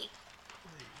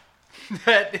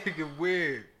 That nigga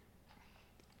weird.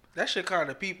 That shit kind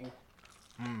of people.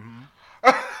 Mm-hmm.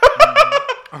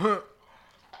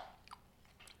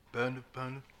 Panda.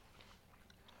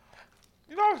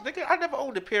 You know, I was thinking, I never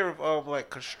owned a pair of like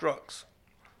Constructs.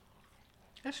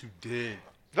 Yes, you did.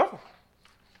 No.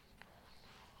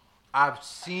 I've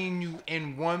seen you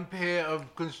in one pair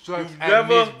of Constructs You've at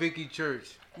never- Miss Vicky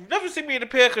Church. You never see me in a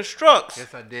pair of Constructs.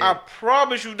 Yes, I did. I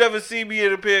promise you never see me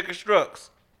in a pair of Constructs.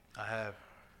 I have.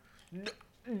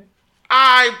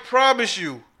 I promise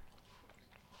you.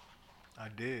 I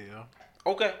did, yo.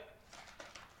 Okay.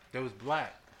 They was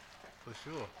black, for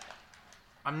sure.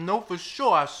 I know for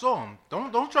sure I saw them.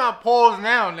 Don't try to pause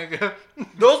now, nigga.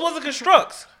 Those wasn't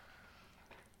Constructs.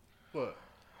 What?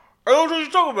 I don't know what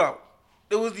you're talking about.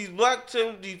 It was these black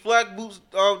boots,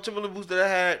 Timberland boots that I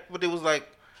had, but it was like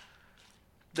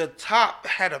the top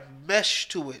had a mesh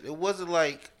to it. It wasn't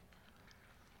like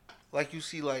you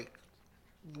see like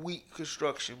weak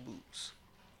construction boots.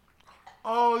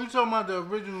 Oh, you talking about the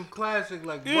original classic,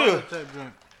 like Yeah. butter type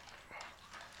joint?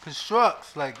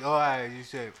 Constructs, like, all right, you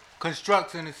said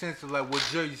constructs in the sense of like what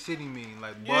Jersey City mean,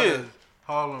 like Yeah. Butters,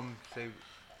 Harlem, say.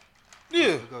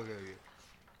 Yeah. Okay.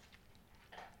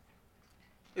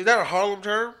 Is that a Harlem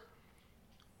term?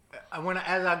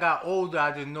 As I got older,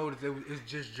 I just noticed it's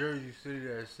just Jersey City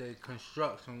that say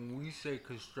constructs. And when we say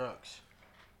constructs,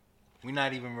 we're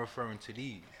not even referring to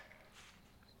these.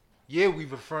 Yeah, we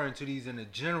referring to these in a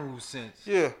general sense.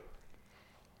 Yeah.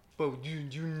 But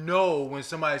you know when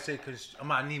somebody say I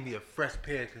might need me a fresh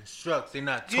pair of constructs, they're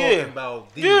not talking Yeah.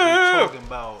 about these. Yeah. They're talking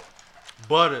about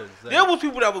Butters. Like, There was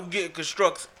people that were getting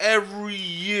Constructs every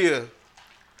year.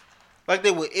 Like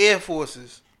they were Air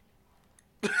Forces.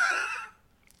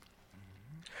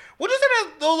 What is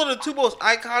it? Those are the two most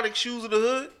iconic shoes in the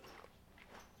hood.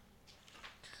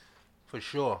 for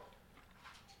sure.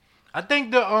 I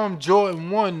think the Jordan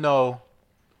 1 though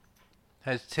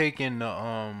has taken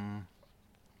the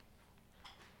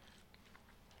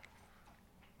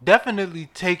definitely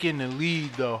taken the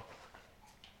lead though.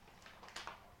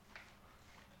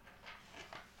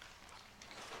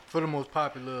 For the most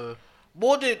popular.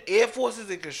 More than Air Forces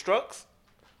and Constructs.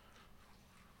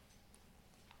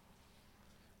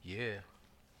 Yeah.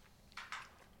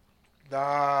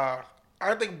 Nah,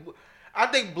 I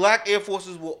think black Air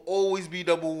Forces will always be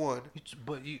number one.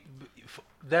 But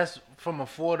that's from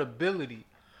affordability.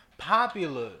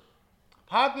 Popular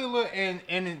and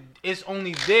it's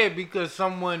only there because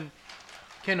someone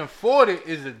can afford it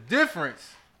is a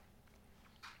difference.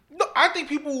 No, I think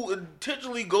people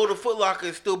intentionally go to Foot Locker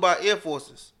and still buy Air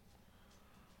Forces.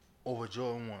 Over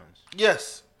Jordan 1s.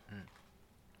 Yes.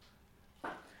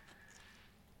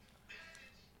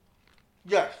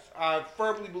 Yes, I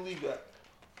firmly believe that.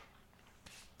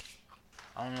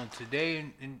 I don't know, today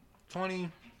in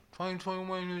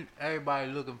 2021,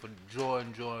 everybody looking for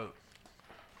Jordan.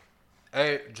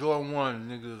 Hey, Jordan 1,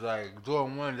 niggas like,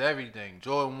 Jordan 1 is everything.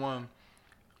 Jordan 1.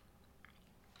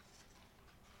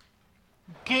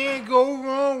 Can't go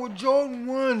wrong with Jordan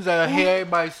 1s. I hear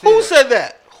everybody say Who that. said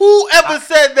that? Who ever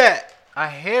said that? I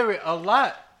hear it a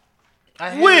lot.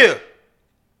 Where?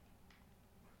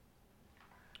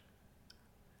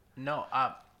 No,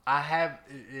 I have,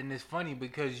 and it's funny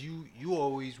because you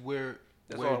always wear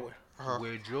That's all I wear. Uh-huh.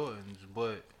 wear Jordans,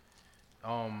 but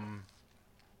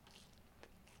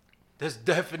that's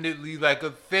definitely like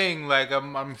a thing. Like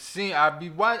I'm seeing, I be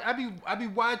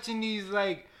watching these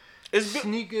like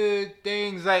sneaker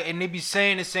things, like, and they be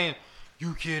saying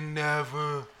you can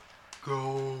never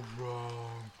go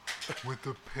wrong with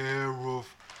a pair of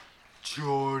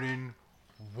Jordan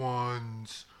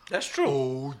 1s. That's true.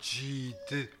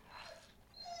 OG.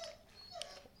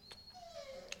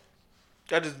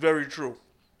 That is very true.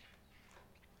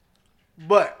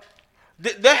 But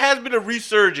there has been a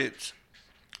resurgence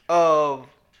of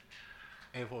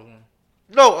Air Force One.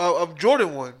 of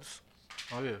Jordan ones.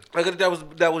 Oh yeah. I think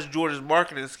that was Jordan's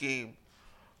marketing scheme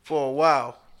for a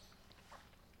while.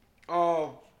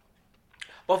 But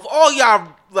for all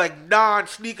y'all like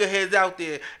non-sneaker heads out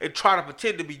there and trying to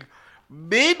pretend to be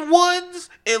mid ones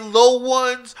and low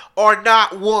ones are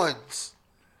not ones.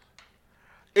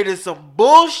 It is some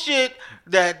bullshit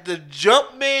that the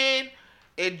Jumpman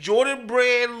and Jordan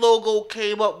Brand logo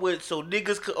came up with so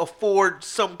niggas could afford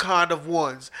some kind of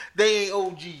ones. They ain't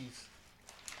OGs.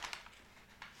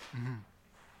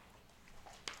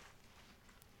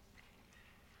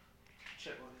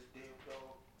 Check on this damn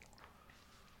dog.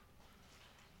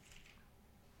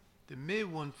 The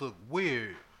mid ones look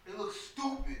weird. It looks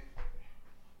stupid.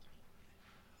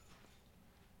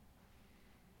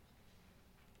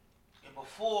 And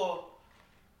before,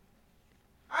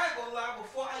 I ain't gonna lie,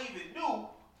 before I even knew,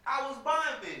 I was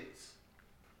buying bids.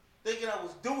 Thinking I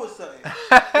was doing something.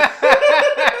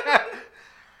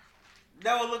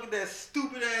 Now I look at that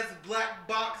stupid ass black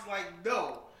box like,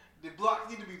 no. The blocks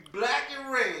need to be black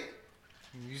and red.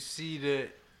 You see the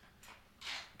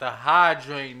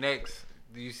hydrant next.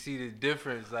 You see the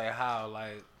difference, like how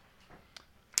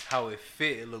it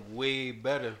fit. It look way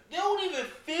better. They don't even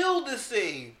feel the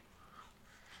same.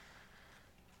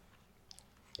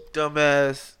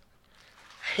 Dumbass.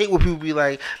 I hate when people be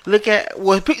like, look at,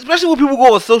 well, especially when people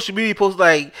go on social media post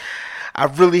like, I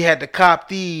really had to cop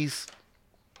these.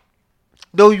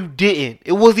 No, you didn't.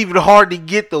 It wasn't even hard to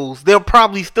get those. They're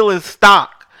probably still in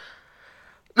stock.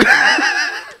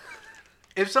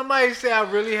 If somebody say I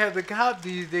really had to cop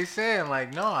these, they saying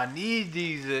like, no, I need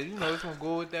these. It's gonna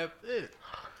go with that fit.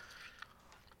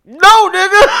 No,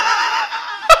 nigga.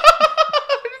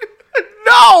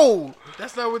 No.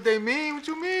 That's not what they mean. What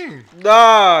you mean?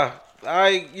 Nah.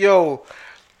 I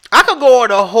could go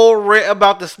on a whole rant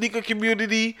about the sneaker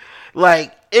community.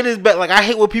 Like, it is bad. Like, I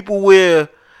hate when people wear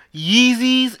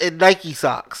Yeezys and Nike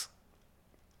socks.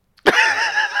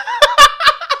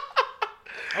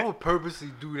 I would purposely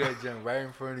do that junk right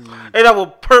in front of you. And I will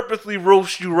purposely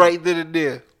roast you right then and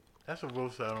there. That's a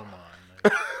roast I don't mind,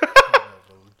 man.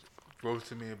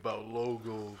 Roasting me about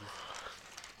logos.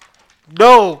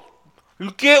 No.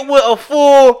 You can't wear a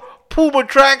full Puma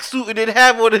tracksuit and then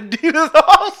have on Adidas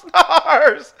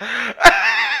All-Stars.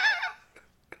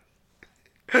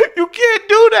 You can't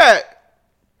do that.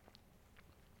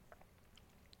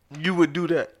 You would do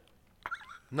that.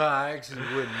 No, I actually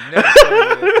would never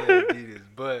wear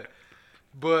Adidas.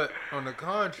 But on the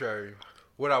contrary,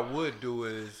 what I would do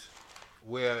is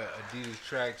wear Adidas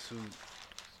tracksuit.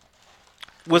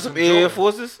 With some Air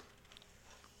Forces?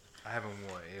 I haven't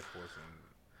worn Air Force in.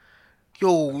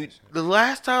 Yo, the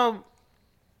last time.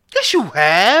 Yes, you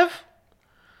have.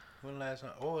 When last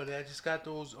time? Oh, I just got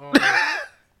those.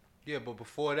 Yeah, but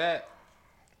before that,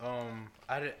 it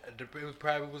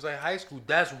was like high school.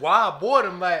 That's why I bought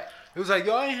them. Like, it was like,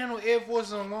 yo, I ain't had no Air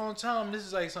Forces in a long time. This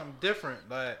is like something different.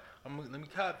 Like, let me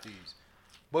cop these.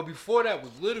 But before that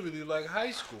was literally like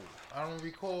high school. I don't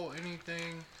recall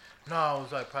anything. No, I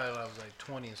was like probably I was like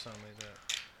 20 or something like that.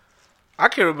 I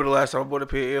can't remember the last time I bought a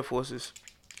pair of Air Forces.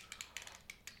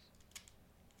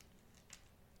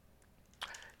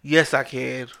 Yes, I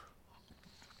can.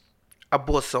 I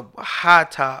bought some high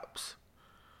tops.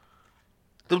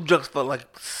 Them junks felt like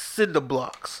cinder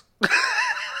blocks.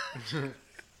 Them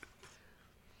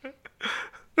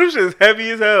shit's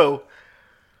heavy as hell.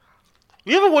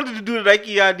 You ever wanted to do the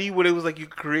Nike ID where it was like you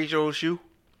could create your own shoe?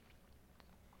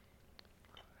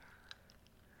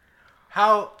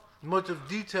 How much of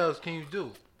details can you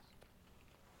do?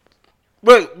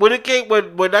 But when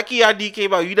Nike ID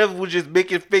came out, you never was just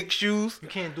making fake shoes. You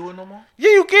can't do it no more?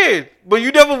 Yeah, you can. But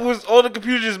you never was on the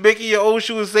computer just making your own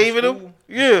shoes and saving them.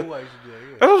 Yeah. I used to do that,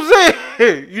 yeah. That's what I'm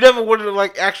saying. You never wanted to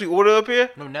like actually order up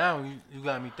here? No, now you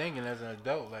got me thinking as an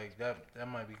adult, like that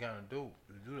might be kind of dope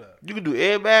to do that. You can do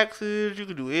Air Maxes, you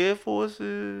can do Air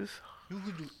Forces. You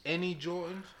could do any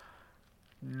Jordans?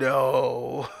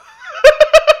 No.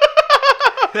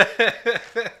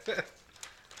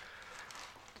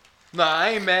 Nah, I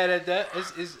ain't mad at that.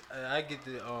 I get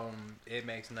the Air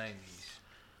Max 90s.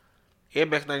 Air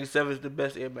Max 97 is the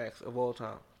best Air Max of all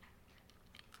time.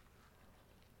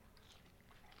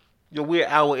 Yo, we're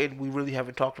an hour in. We really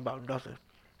haven't talked about nothing.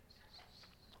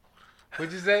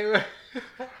 What'd you say?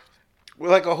 We're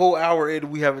like a whole hour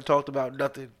in. We haven't talked about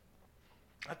nothing.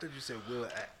 I thought you said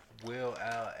Will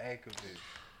Al Yankovic.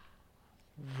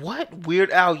 What?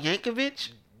 Weird Al Yankovic?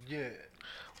 Yeah.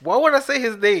 Why would I say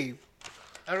his name?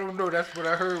 I don't know. That's what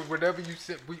I heard. Whenever you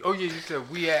said, you said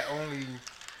we at only.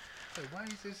 Hey, why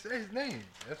you just say his name?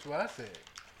 That's what I said.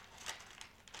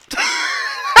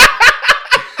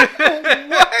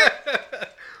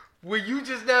 What? When you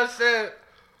just now said,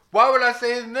 why would I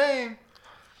say his name?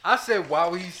 I said, why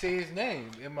would he say his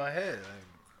name in my head?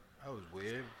 Like, that was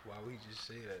weird. Why would he just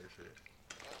say that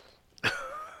shit?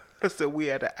 I said we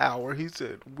had an hour. He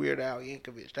said Weird Al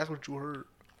Yankovic. That's what you heard.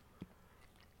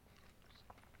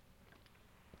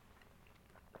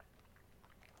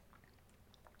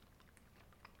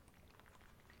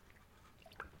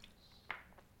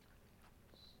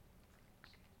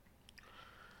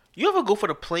 You ever go for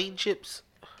the plain chips?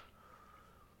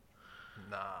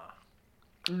 Nah.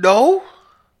 No,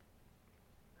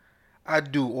 I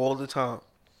do all the time.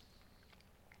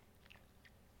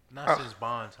 Not since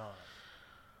Bond time.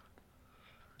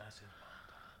 Not since Bond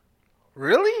time.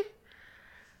 Really?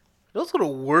 Those are the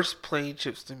worst plain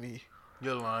chips to me.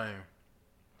 You're lying.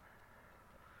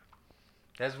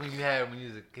 That's when you had when you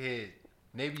was a kid.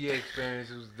 Maybe your experience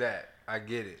was that. I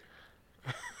get it.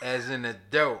 As an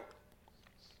adult,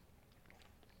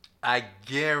 I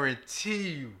guarantee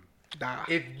you, Nah.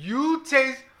 if you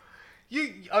taste,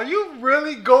 are you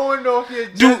really going off your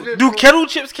judgment? Do kettle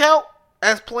chips count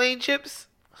as plain chips?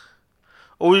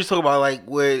 Or we just talking about like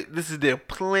where this is their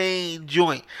plain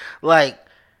joint, like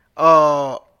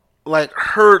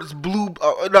Hertz blue,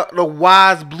 the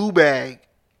Wise blue bag.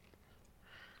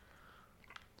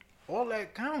 All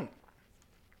that count.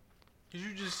 Cause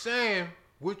you just saying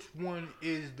which one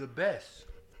is the best.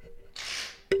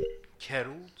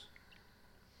 Kettles.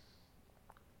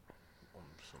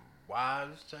 Some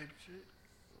Wise type shit.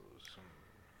 Or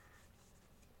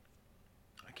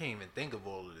I can't even think of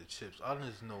all of the chips. I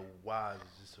just know Wise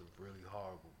is just a really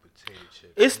horrible potato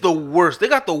chip. It's the worst. They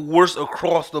got the worst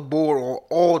across the board on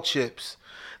all chips.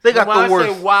 They got when the worst.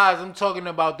 When I say Wise, I'm talking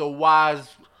about the Wise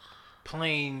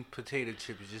plain potato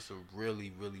chip. It's just a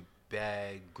really, really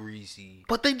bad, greasy.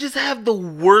 But they just have the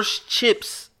worst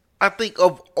chips, I think,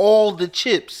 of all the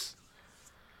chips.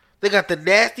 They got the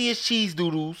nastiest cheese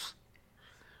doodles.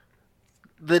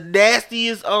 The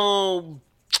nastiest nacho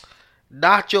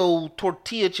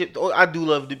tortilla chips. Oh, I do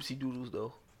love Dipsy Doodles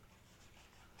though.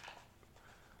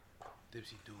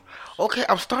 Dipsy Doodles. Okay,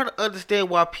 I'm starting to understand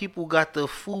why people got the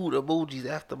food emojis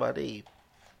after my name.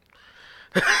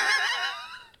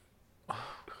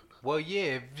 Well,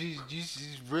 yeah, if you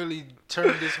just really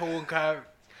turn this whole entire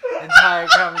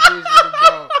conversation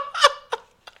about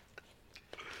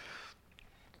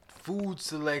food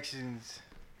selections.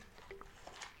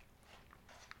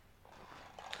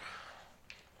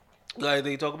 You got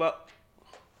anything to talk about?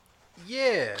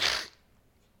 Yeah.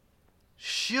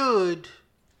 Should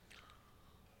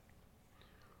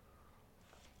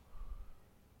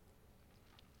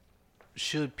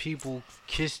people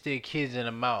kiss their kids in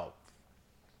the mouth?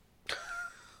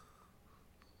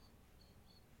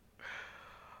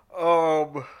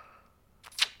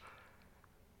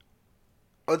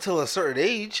 Until a certain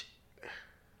age.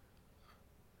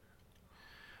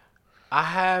 I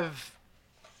have,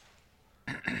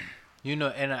 and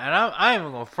I ain't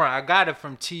even gonna front. I got it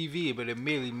from TV, but it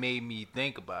merely made me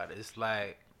think about it. It's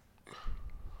like,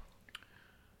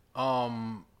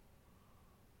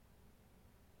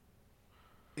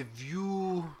 if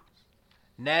you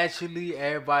naturally,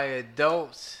 everybody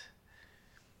adults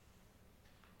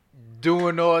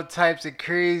doing all types of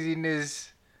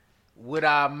craziness with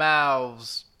our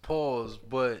mouths, pause,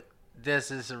 but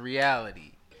this is a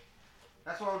reality.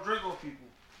 That's why I'm drinking with people.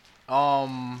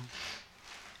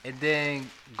 And then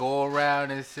go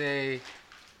around and say,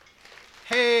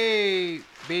 "Hey,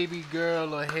 baby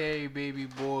girl," or "Hey, baby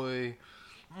boy."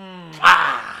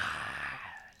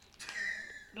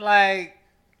 Like,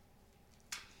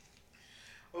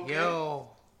 okay. Yo,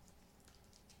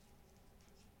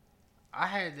 I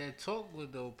had that talk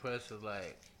with the oppressor.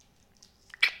 Like,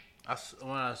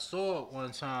 when I saw it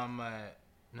one time, like,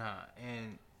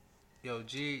 and yo,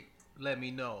 G, let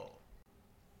me know.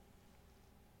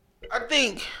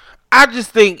 I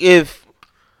just think if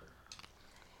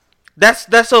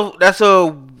that's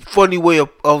a funny way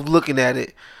of looking at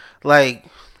it, like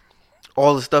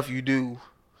all the stuff you do,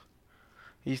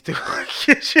 you still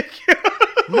kiss your kid.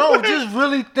 No, just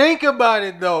really think about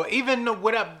it though. Even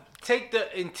take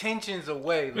the intentions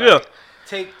away. Like, yeah.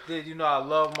 Take the I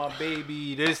love my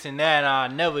baby, this and that. I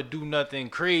never do nothing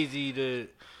crazy to,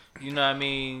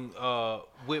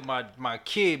 with my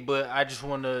kid, but I just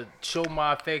want to show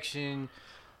my affection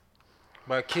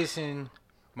by kissing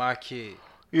my kid.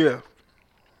 Yeah.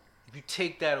 If you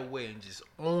take that away and just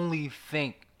only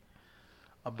think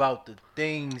about the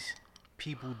things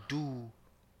people do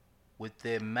with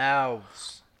their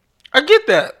mouths, I get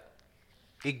that.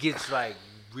 It gets like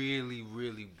really,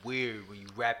 really weird when you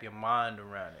wrap your mind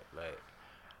around it. Like,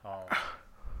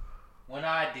 when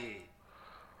I did,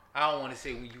 I don't want to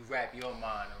say when you wrap your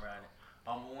mind around it.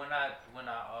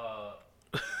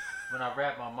 When I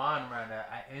wrap my mind around that,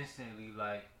 I instantly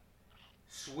like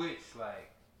switched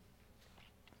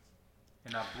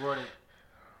and I brought it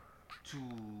to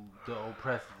the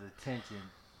oppressor's attention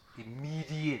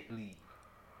immediately,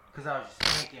 cause I was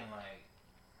just thinking like,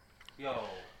 yo,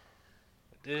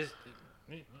 this.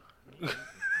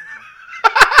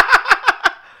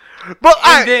 But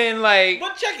then like,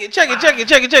 but check it,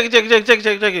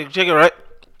 right?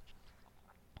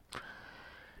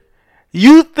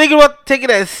 You think about taking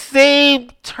that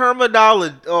same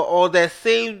terminology or that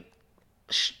same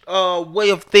way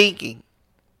of thinking,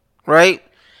 right?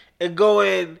 And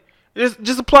going,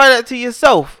 just apply that to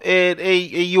yourself and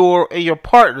your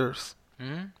partners.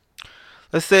 Hmm?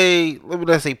 Let me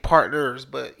not say partners,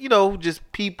 but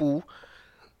just people.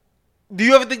 Do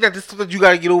you ever think that this is something you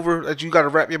gotta get over, that you gotta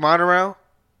wrap your mind around?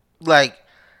 Like,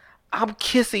 I'm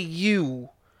kissing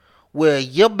you where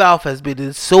your mouth has been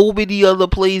in so many other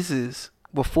places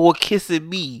before kissing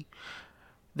me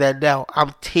that now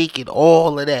I'm taking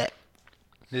all of that.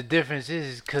 The difference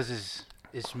is because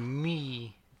it's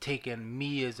me taking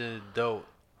me as an adult,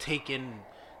 taking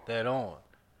that on.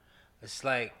 It's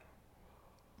like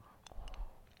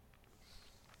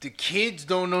the kids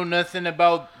don't know nothing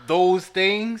about those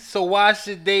things, so why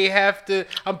should they have to?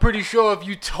 I'm pretty sure if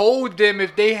you told them,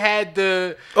 if they had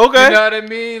the, Okay. you know what I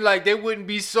mean? Like, they wouldn't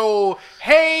be so,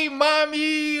 hey,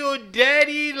 mommy or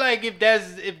daddy. Like, if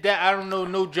that, I don't know,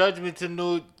 no judgment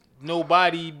to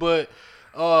nobody, but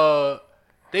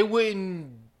they wouldn't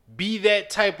be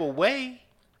that type of way.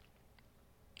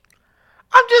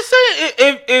 I'm just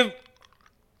saying, if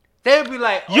They'd be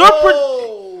like, You're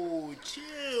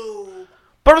chill.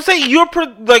 but I'm saying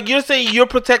you're saying you're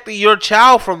protecting your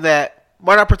child from that.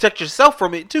 Why not protect yourself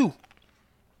from it too?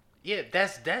 Yeah,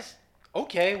 that's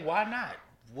okay. Why not?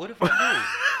 What if I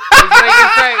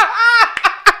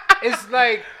do? It's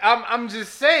like I'm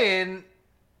just saying.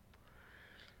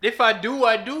 If I do,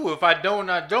 I do. If I don't,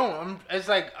 I don't. It's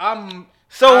like I'm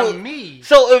me.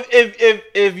 So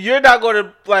if you're not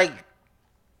gonna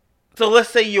so let's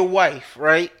say your wife,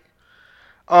 right?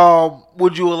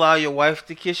 Would you allow your wife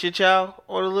to kiss your child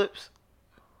on the lips?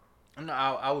 No,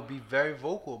 I would be very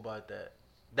vocal about that.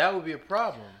 That would be a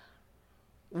problem.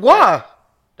 Why?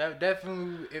 That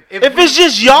definitely. If it's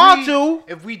just y'all two.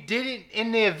 If we didn't,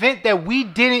 in the event that we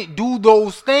didn't do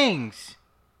those things,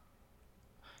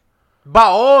 by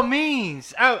all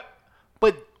means,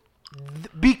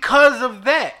 because of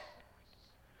that,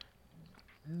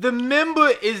 the member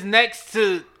is next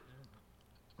to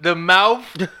the mouth,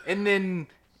 and then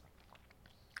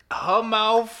her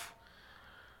mouth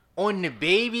on the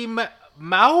baby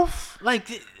mouth. Like,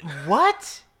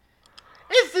 what?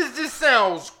 This just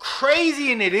sounds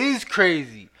crazy, and it is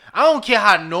crazy. I don't care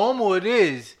how normal it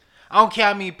is. I don't care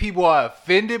how many people are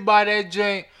offended by that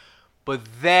joint, but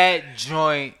that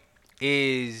joint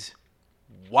is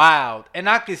wild. And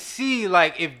I could see,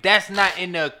 like, if that's not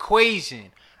in the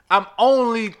equation, I'm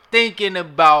only thinking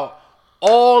about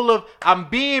I'm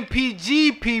being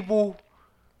PG, people.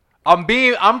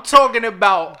 I'm talking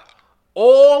about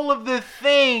all of the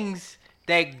things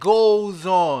that goes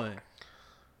on.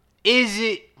 Is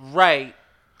it right?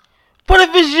 But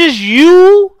if it's just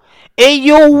you and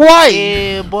your wife.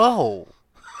 Yeah, bro.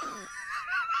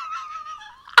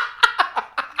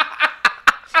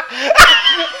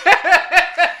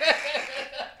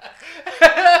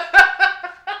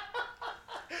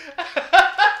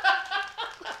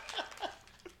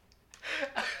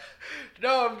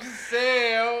 No, I'm just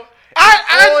saying.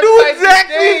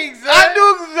 I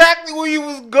knew exactly where you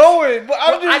was going, but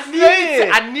I'm just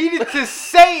saying. I needed to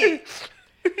say it.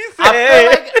 He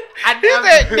said,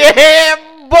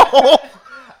 damn boy.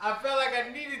 I felt like I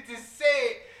needed to say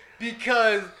it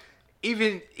because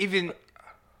even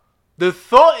the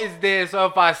thought is there. So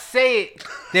if I say it,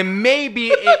 then maybe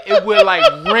it will like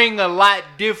ring a lot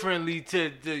differently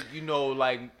to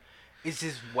like, it's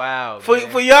just wild. For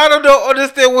y'all don't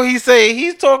understand what he's saying.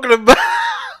 He's talking about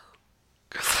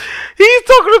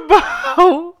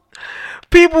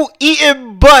people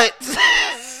eating butts.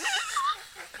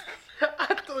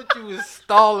 I thought you was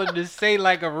stalling to say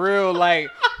like a real like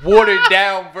watered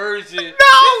down version. No,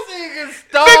 this nigga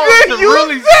stalled to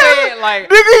really say it like.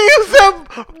 Nigga, you said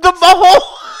the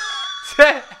whole.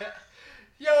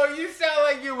 Yo, you sound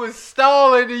like you was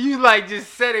stalling and you like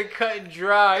just said it cut and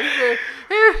dry.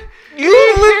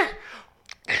 You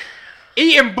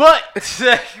eating butt.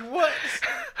 What?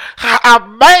 A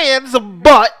man's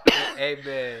butt. Hey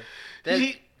man,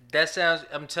 that sounds.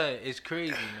 I'm telling you, it's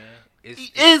crazy, man. It's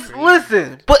crazy.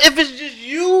 Listen, but if it's just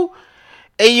you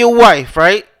and your wife,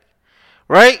 right?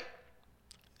 Right?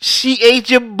 She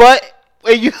ate your butt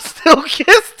and you still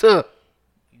kissed her.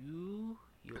 You,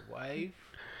 your wife.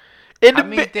 How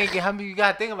many you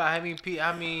gotta think about how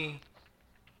many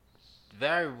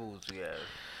variables we have.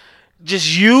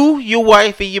 Just you, your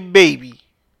wife, and your baby,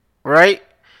 right?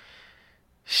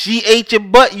 She ate your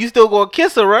butt. You still gonna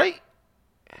kiss her, right?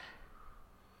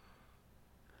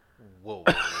 Whoa.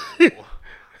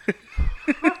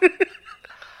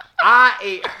 I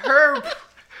ate her.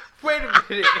 Wait a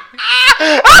minute.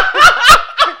 I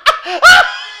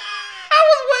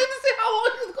was waiting to see how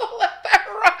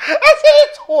I said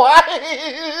it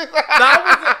twice.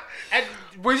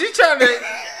 Was you trying to?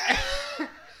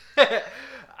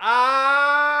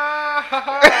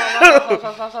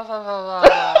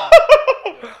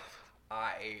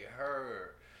 I ain't heard.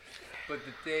 But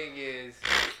the thing is,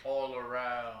 all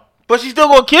around. But she's still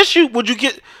gonna kiss you. Would you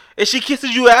kiss? And she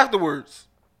kisses you afterwards.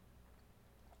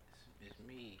 It's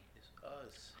me. It's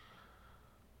us.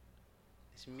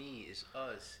 It's me. It's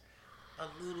us. A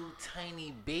little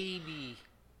tiny baby.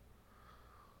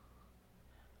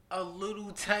 A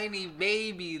little tiny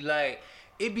baby. Like,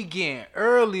 it be getting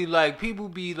early. Like, people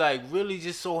be, like, really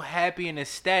just so happy and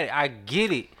ecstatic. I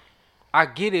get it.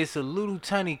 It's a little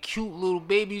tiny, cute little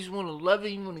baby. You just want to love it.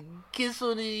 You want to kiss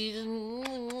on it.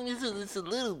 It's a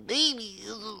little baby. It's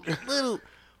a little.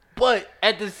 But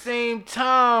at the same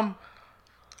time,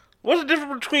 what's the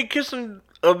difference between kissing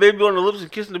a baby on the lips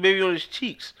and kissing the baby on his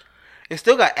cheeks? It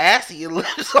still got assy and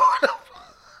lips on them.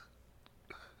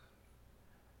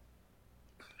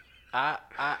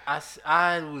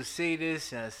 I would say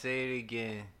this and I say it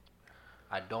again.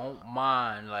 I don't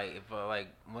mind, like, if I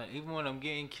even when I'm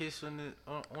getting kissed on the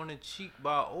cheek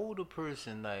by an older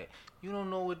person, like, you don't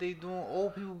know what they doing.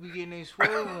 Old people be getting their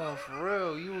swerve on for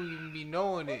real. You don't even be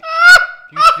knowing it.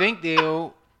 You think they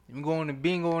old. You going to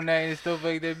bingo night and stuff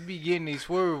like that, be getting their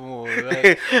swerve on.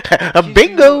 Like, a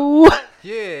bingo.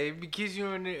 Yeah, if you kiss you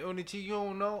on the cheek, you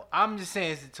don't know. I'm just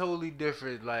saying it's a totally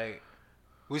different, like,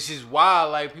 which is why,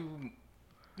 like, people.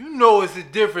 You know it's a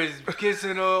difference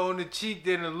kissing on the cheek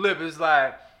than the lip. It's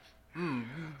like,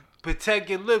 protect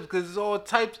your lips because it's all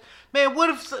types. Man, what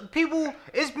if people,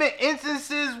 it's been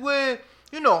instances where,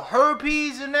 you know,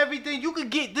 herpes and everything. You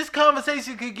could get, this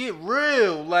conversation could get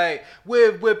real. Like,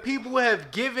 where people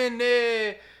have given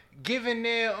their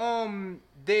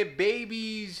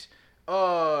babies,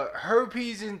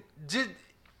 herpes and just,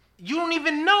 you don't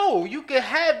even know. You can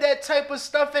have that type of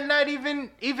stuff and not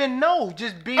even know.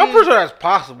 Just being. I'm pretty sure that's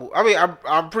possible. I mean,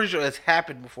 I'm pretty sure it's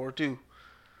happened before too.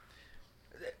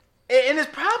 And it's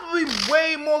probably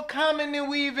way more common than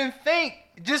we even think.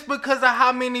 Just because of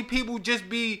how many people just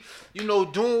be, you know,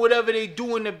 doing whatever they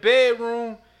do in the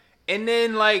bedroom, and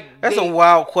then like. That's a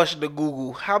wild question to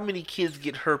Google. How many kids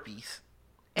get herpes?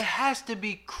 It has to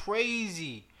be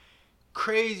crazy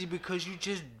because you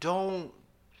just don't.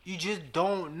 You just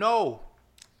don't know.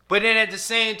 But then at the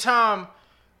same time,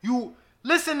 you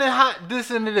listen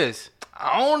to this.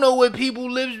 I don't know what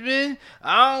people's lips been.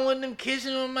 I don't want them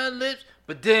kissing on my lips.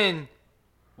 But then,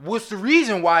 what's the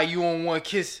reason why you don't want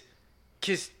to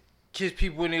kiss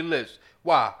people in their lips?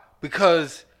 Why?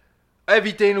 Because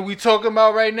everything that we talking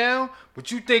about right now.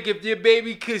 But you think if your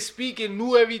baby could speak and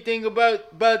knew everything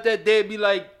about that, they'd be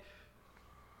like,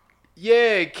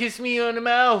 yeah, kiss me on the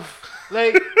mouth.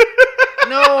 Like.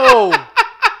 No.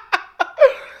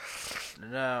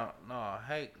 No,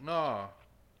 heck no.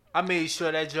 I made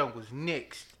sure that junk was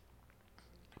nixed.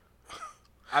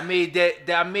 I made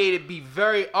it be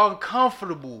very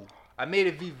uncomfortable.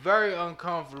 Like,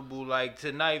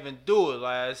 to not even do it.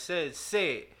 Like I said,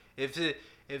 say it.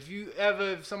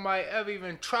 If somebody ever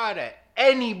even try that,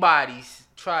 anybody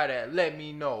try that, let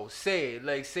me know. Say it.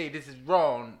 Like, say this is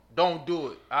wrong. Don't do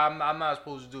it. I'm not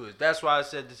supposed to do it. That's why I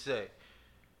said to say.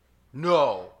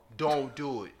 No, don't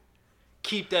do it.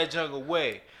 Keep that junk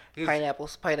away.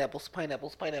 Pineapples.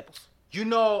 You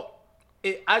know,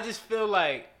 I just feel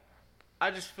like,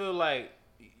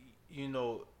 you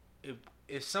know,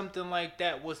 if something like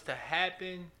that was to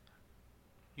happen,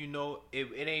 you know,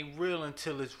 it ain't real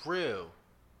until it's real.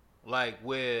 Like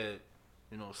where,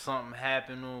 you know, something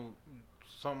happened on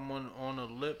someone on a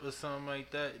lip or something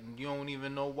like that, and you don't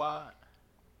even know why.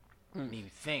 And you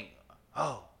think,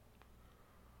 oh.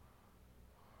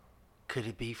 Could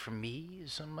it be for me or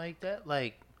something like that?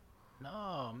 Like,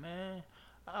 no, man.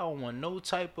 I don't want no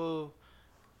type of.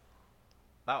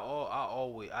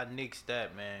 I nix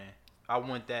that, man. I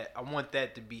want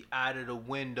that to be out of the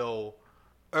window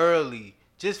early,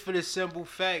 just for the simple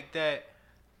fact that,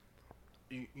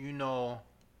 you know,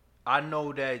 I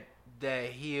know that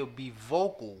he'll be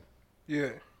vocal.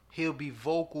 Yeah. He'll be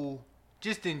vocal,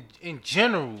 just in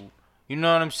general. You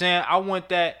know what I'm saying? I want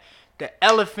the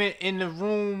elephant in the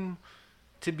room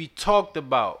to be talked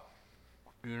about.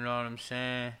 You know what I'm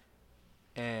saying?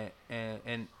 And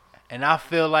I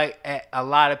feel like a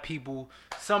lot of people,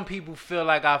 some people feel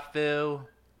like I feel,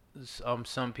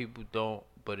 some people don't,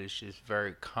 but it's just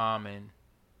very common.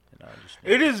 And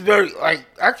it is very, like,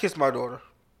 I kiss my daughter.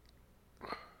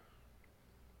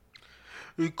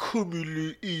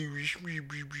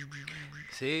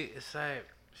 See, it's like,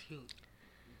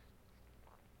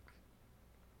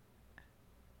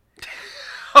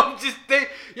 I'm just the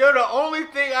only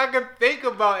thing I can think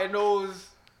about in those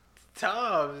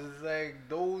times. It's like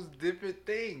those different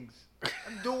things.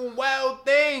 I'm doing wild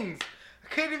things. I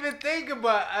can't even think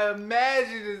about. I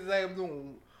imagine it's like I'm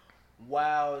doing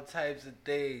wild types of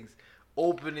things,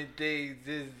 opening things.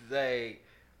 Just like,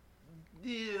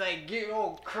 yeah, like getting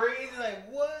all crazy. Like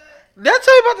what? Did I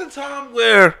tell you about the time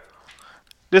where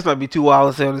this might be too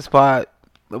wild to say on this pod,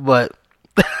 but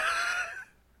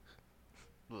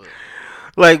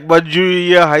like my junior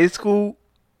year of high school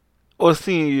or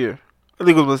senior year, I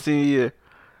think it was my senior year.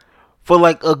 For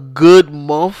like a good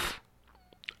month,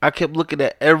 I kept looking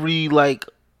at every like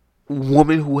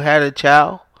woman who had a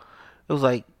child. It was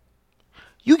like,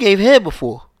 you gave head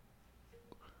before.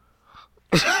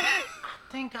 I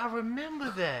think I remember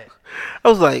that. I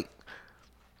was like,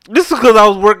 this is because I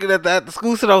was working at the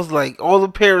school, so I was like, all the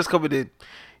parents coming in.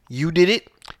 You did it.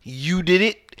 You did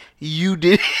it. You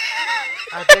did it.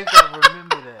 I think I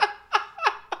remember that.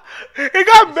 It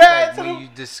got It's bad. like when you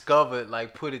discovered,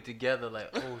 like, put it together, like,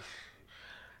 oh,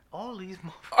 all these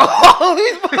motherfuckers. All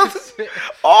these motherfuckers.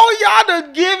 All y'all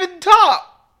done giving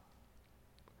top.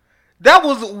 That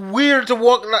was weird to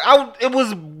walk. Like, it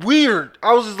was weird.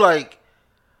 I was just like,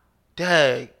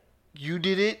 dang, you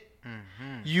did it.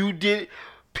 Mm-hmm. You did it.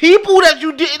 People that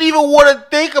you didn't even want to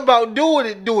think about doing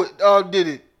it, did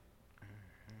it.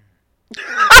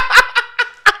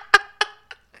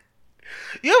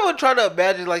 You ever try to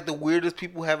imagine like the weirdest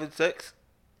people having sex?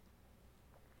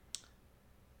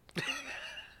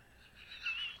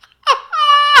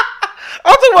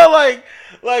 I'm talking about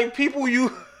like people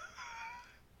you.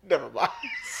 Never mind.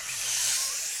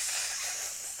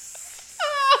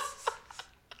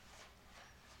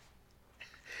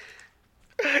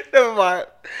 Never mind.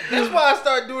 That's why I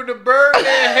started doing the Birdman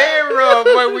hand rub.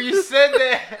 Like when you said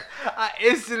that, I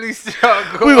instantly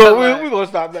started going. We gonna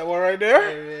stop that one right there.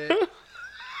 Hey, man.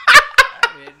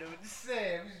 I didn't know what to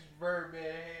say. It was just Birdman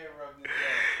hand rub today.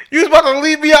 You was about to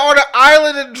leave me out on an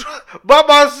island by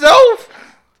myself?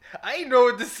 I didn't know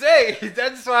what to say.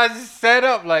 That's why I just set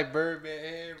up like Birdman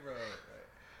hand rub.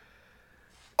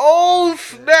 Oh I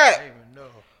snap! didn't even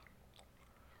know.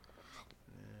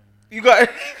 You got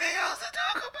anything else to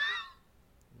talk about?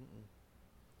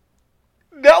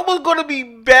 That was gonna be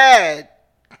bad.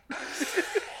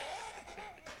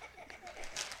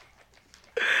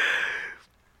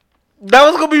 That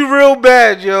was gonna be real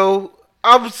bad, yo.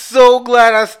 I'm so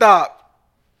glad I stopped.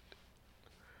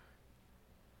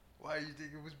 Why do you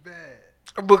think it was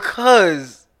bad?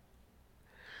 Because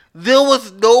there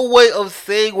was no way of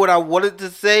saying what I wanted to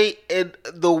say in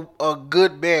a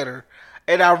good manner.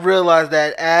 And I realized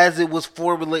that as it was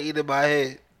formulating in my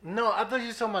head. No, I thought you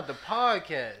were talking about the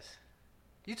podcast.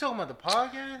 You talking about the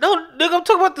podcast? No, nigga, I'm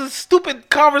talking about the stupid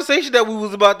conversation that we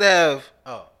was about to have.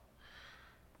 Oh.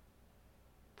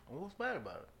 What was bad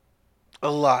about it? A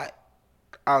lot.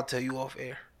 I'll tell you off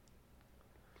air.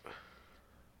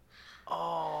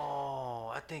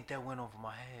 Oh, I think that went over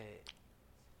my head.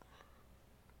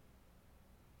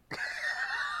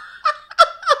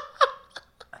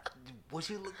 Was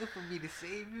you looking for me to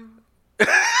save you? No.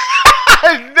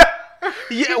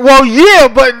 Yeah, well, yeah,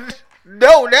 but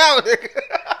no, now, nigga.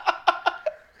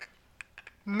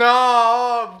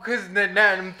 No, because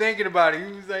now I'm thinking about it.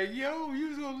 He was like, yo, you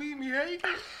was going to leave me hanging?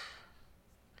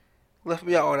 Left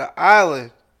me out on an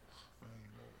island.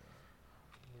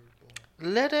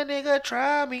 Let a nigga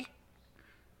try me.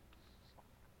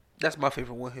 That's my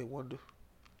favorite one-hit wonder.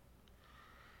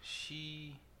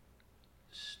 She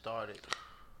started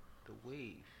the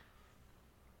wave.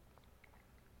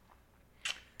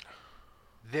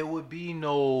 There would be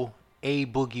no A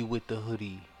Boogie with the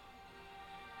hoodie.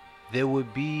 There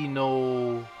would be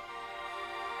no...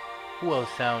 Who else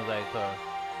sounds like her?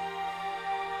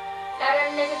 Let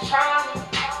a nigga try me.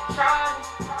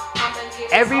 I'ma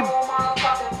get Every- his whole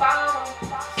motherfucking bottom.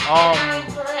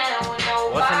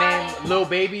 What's her name? Lil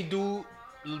Baby dude.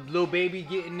 Lil Baby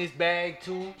getting this bag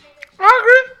too. I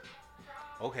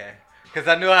agree. Okay. Cause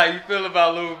I know how you feel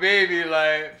about Lil Baby.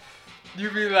 Like, you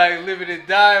be like living and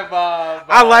dying by.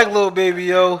 I like Lil Baby,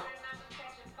 yo.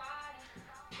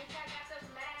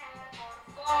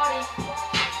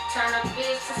 Turn a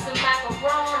bitch to some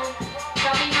macaroni.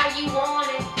 Tell me how you want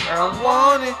it. I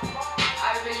want it.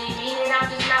 I really mean it, I'm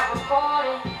just not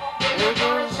recording. We're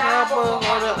gonna shop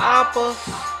on the apples.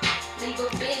 Legal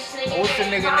bitch, nigga. What's the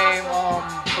nigga name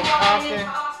from Compton?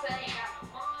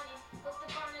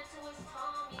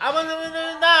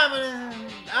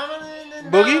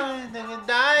 Boogie? Nigga,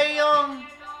 die young.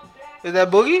 Is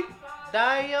that Boogie?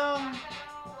 Die young.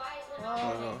 I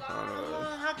don't know.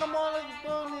 How come all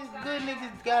these good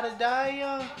niggas gotta die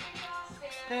young?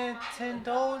 Stand 10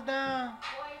 toes down.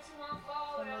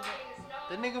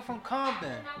 The nigga from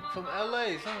Compton, from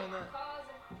LA, something like that.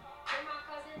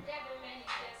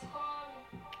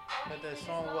 Got that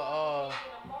song with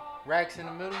Racks in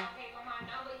the Middle.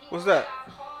 What's that?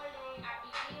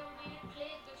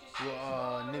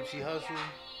 With Nipsey Hussle.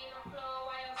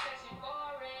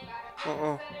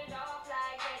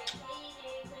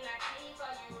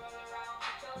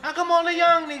 How come all the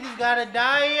young niggas gotta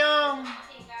die young?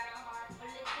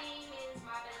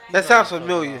 That sounds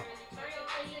familiar.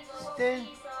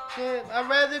 I'd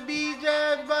rather be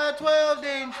judged by 12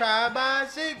 than tried by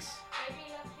 6.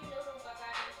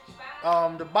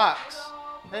 The Box.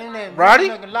 Ain't that Roddy?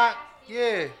 Lock?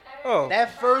 Yeah. Oh.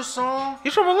 That first song.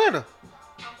 He's from Atlanta.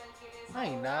 I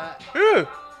ain't not. Yeah.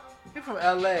 He from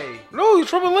LA. No, he's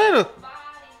from Atlanta.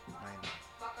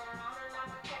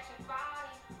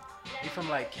 He from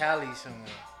like Cali somewhere.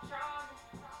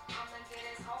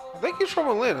 I think he's from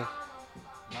Atlanta.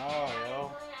 No,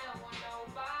 yo.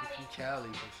 He from Cali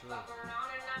for sure.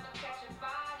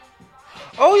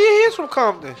 Oh yeah, he is from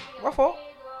Compton. My fault.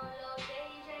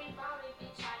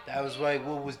 That was like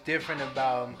what was different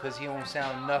about him, cause he don't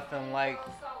sound nothing like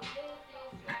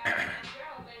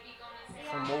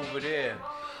from over there.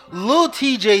 Lil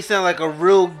TJ sound like a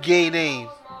real gay name.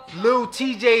 Lil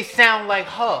TJ sound like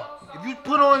her. If you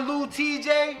put on Lil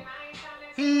TJ,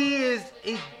 he's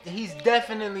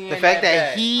definitely The in fact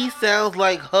that bag. he sounds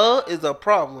like her is a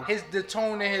problem. The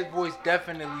tone in his voice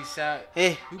definitely sound.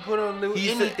 Eh, You put on Lil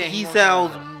anything. he gonna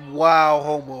sounds sound like. wild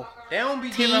homo. They don't be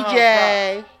giving her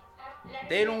TJ. props.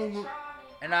 They don't,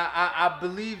 and I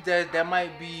believe that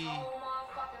might be.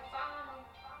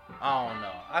 I don't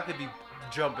know. I could be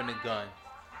jumping the gun,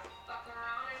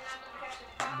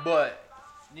 but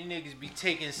these niggas be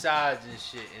taking sides and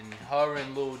shit. And her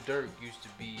and Lil Durk used to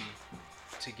be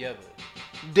together.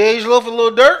 Dej Loaf and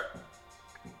Lil Durk?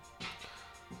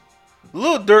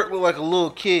 Lil Durk look like a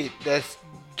little kid that's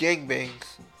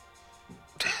gangbangs.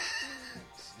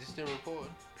 Is this still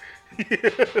recording?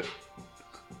 Yeah.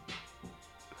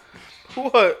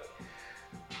 What?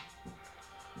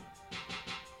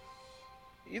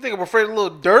 You think I'm afraid of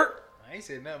Lil Durk? I ain't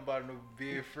said nothing about no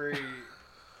be afraid.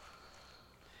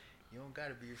 You don't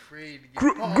gotta be afraid to get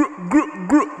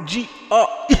caught.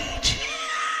 G-R-E-G.